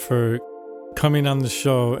 Kristen, for coming on the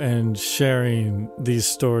show and sharing these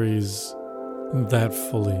stories that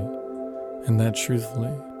fully and that truthfully.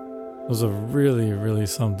 It was a really, really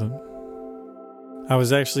something. I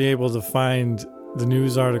was actually able to find the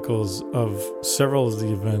news articles of several of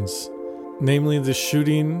the events, namely the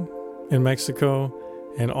shooting in Mexico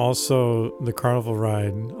and also the carnival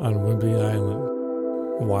ride on Whidbey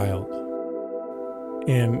Island. Wild.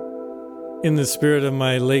 And in the spirit of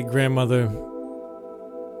my late grandmother,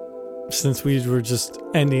 since we were just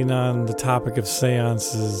ending on the topic of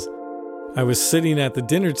seances, I was sitting at the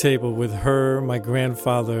dinner table with her, my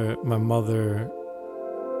grandfather, my mother,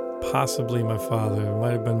 possibly my father. It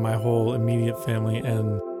might have been my whole immediate family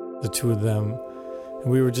and the two of them.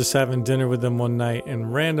 And we were just having dinner with them one night,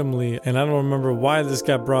 and randomly, and I don't remember why this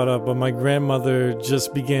got brought up, but my grandmother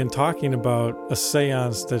just began talking about a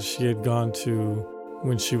seance that she had gone to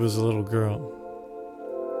when she was a little girl.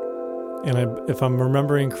 And if I'm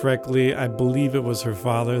remembering correctly, I believe it was her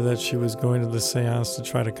father that she was going to the seance to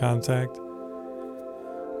try to contact.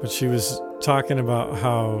 But she was talking about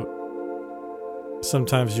how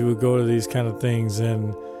sometimes you would go to these kind of things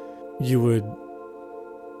and you would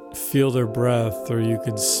feel their breath, or you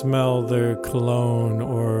could smell their cologne,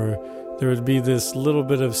 or there would be this little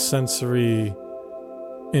bit of sensory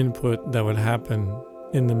input that would happen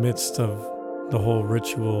in the midst of the whole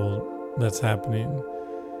ritual that's happening.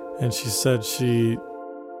 And she said she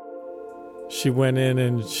went in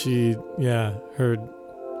and she heard,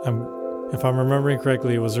 if I'm remembering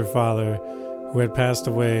correctly, it was her father who had passed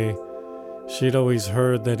away. She'd always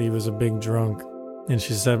heard that he was a big drunk, and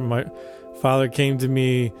she said my father came to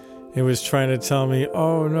me and was trying to tell me,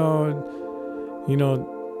 oh no,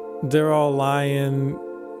 they're all lying,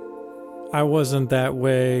 I wasn't that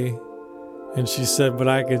way. And she said, but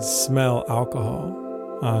I could smell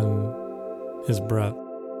alcohol on his breath.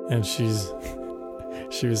 And she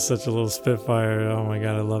was such a little spitfire. Oh my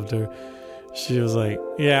God, I loved her. She was like,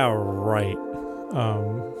 yeah, right.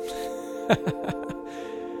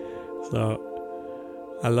 So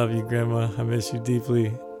I love you, Grandma. I miss you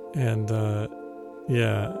deeply. And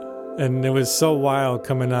yeah, and it was so wild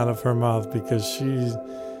coming out of her mouth because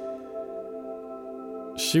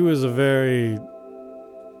she was a very,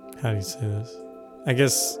 how do you say this? I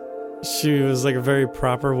guess she was like a very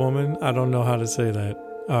proper woman. I don't know how to say that.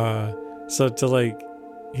 So to like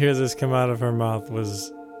hear this come out of her mouth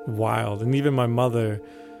was wild. And even my mother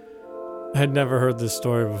had never heard this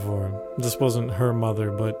story before. This wasn't her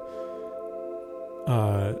mother, but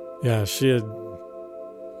yeah, she had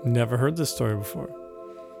never heard this story before.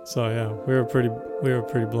 So yeah, we were pretty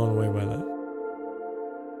blown away by that.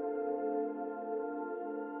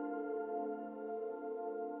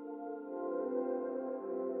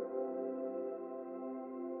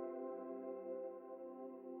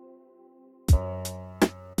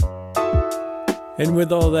 And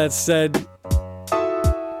with all that said,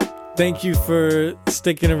 thank you for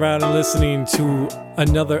sticking around and listening to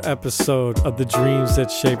another episode of the Dreams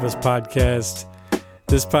That Shape Us podcast.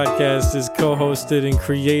 This podcast is co-hosted and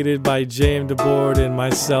created by J.M. DeBoard and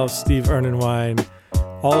myself, Steve Ernenwine.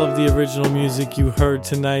 All of the original music you heard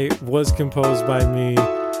tonight was composed by me,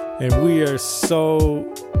 and we are so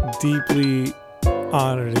deeply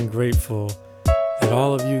honored and grateful that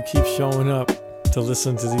all of you keep showing up to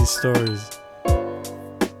listen to these stories.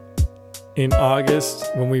 In August,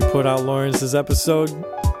 when we put out Lawrence's episode,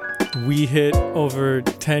 we hit over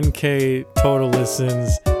 10K total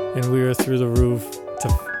listens, and we are through the roof to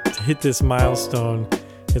hit this milestone.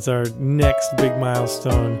 It's our next big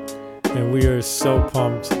milestone, and we are so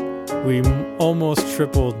pumped. We almost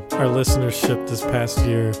tripled our listenership this past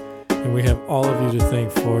year, and we have all of you to thank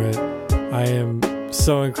for it. I am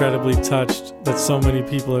so incredibly touched that so many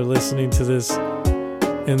people are listening to this.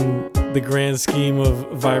 In the grand scheme of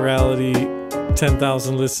virality,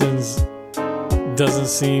 10,000 listens doesn't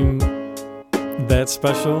seem that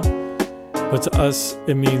special, but to us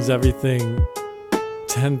it means everything.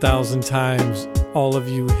 10,000 times all of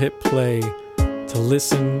you hit play to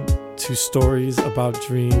listen to stories about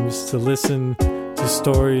dreams, to listen to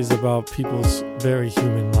stories about people's very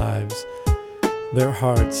human lives, their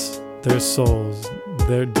hearts, their souls,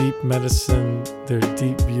 their deep medicine, their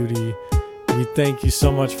deep beauty. We thank you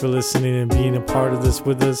so much for listening and being a part of this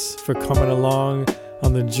with us, for coming along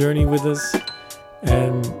on the journey with us.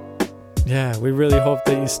 And yeah, we really hope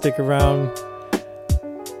that you stick around.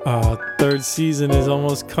 Third season is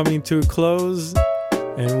almost coming to a close,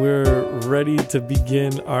 and we're ready to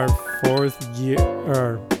begin our fourth year,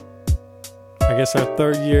 or I guess our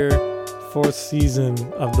third year, fourth season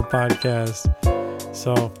of the podcast.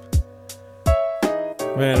 So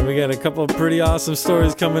man, we got a couple of pretty awesome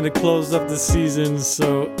stories coming to close up the season,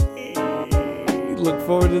 so look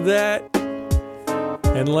forward to that.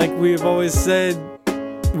 And like we have always said,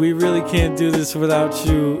 we really can't do this without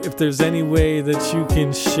you. If there's any way that you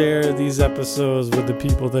can share these episodes with the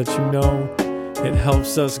people that you know, it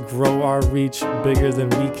helps us grow our reach bigger than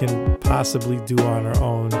we can possibly do on our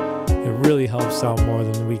own. It really helps out more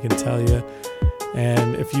than we can tell you.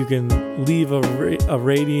 And if you can leave a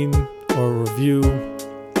rating or a review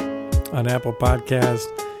on Apple Podcasts,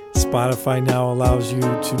 Spotify now allows you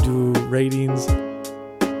to do ratings.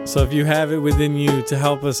 So if you have it within you to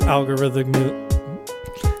help us algorithmically,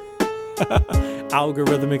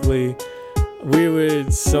 we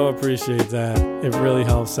would so appreciate that. It really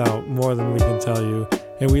helps out more than we can tell you.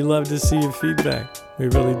 And we love to see your feedback. We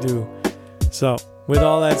really do. So with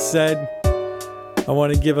all that said, I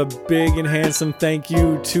want to give a big and handsome thank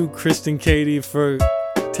you to Kristen Kadi for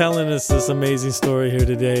telling us this amazing story here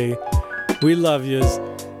today. We love yous.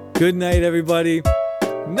 Good night, everybody.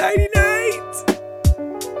 Nighty.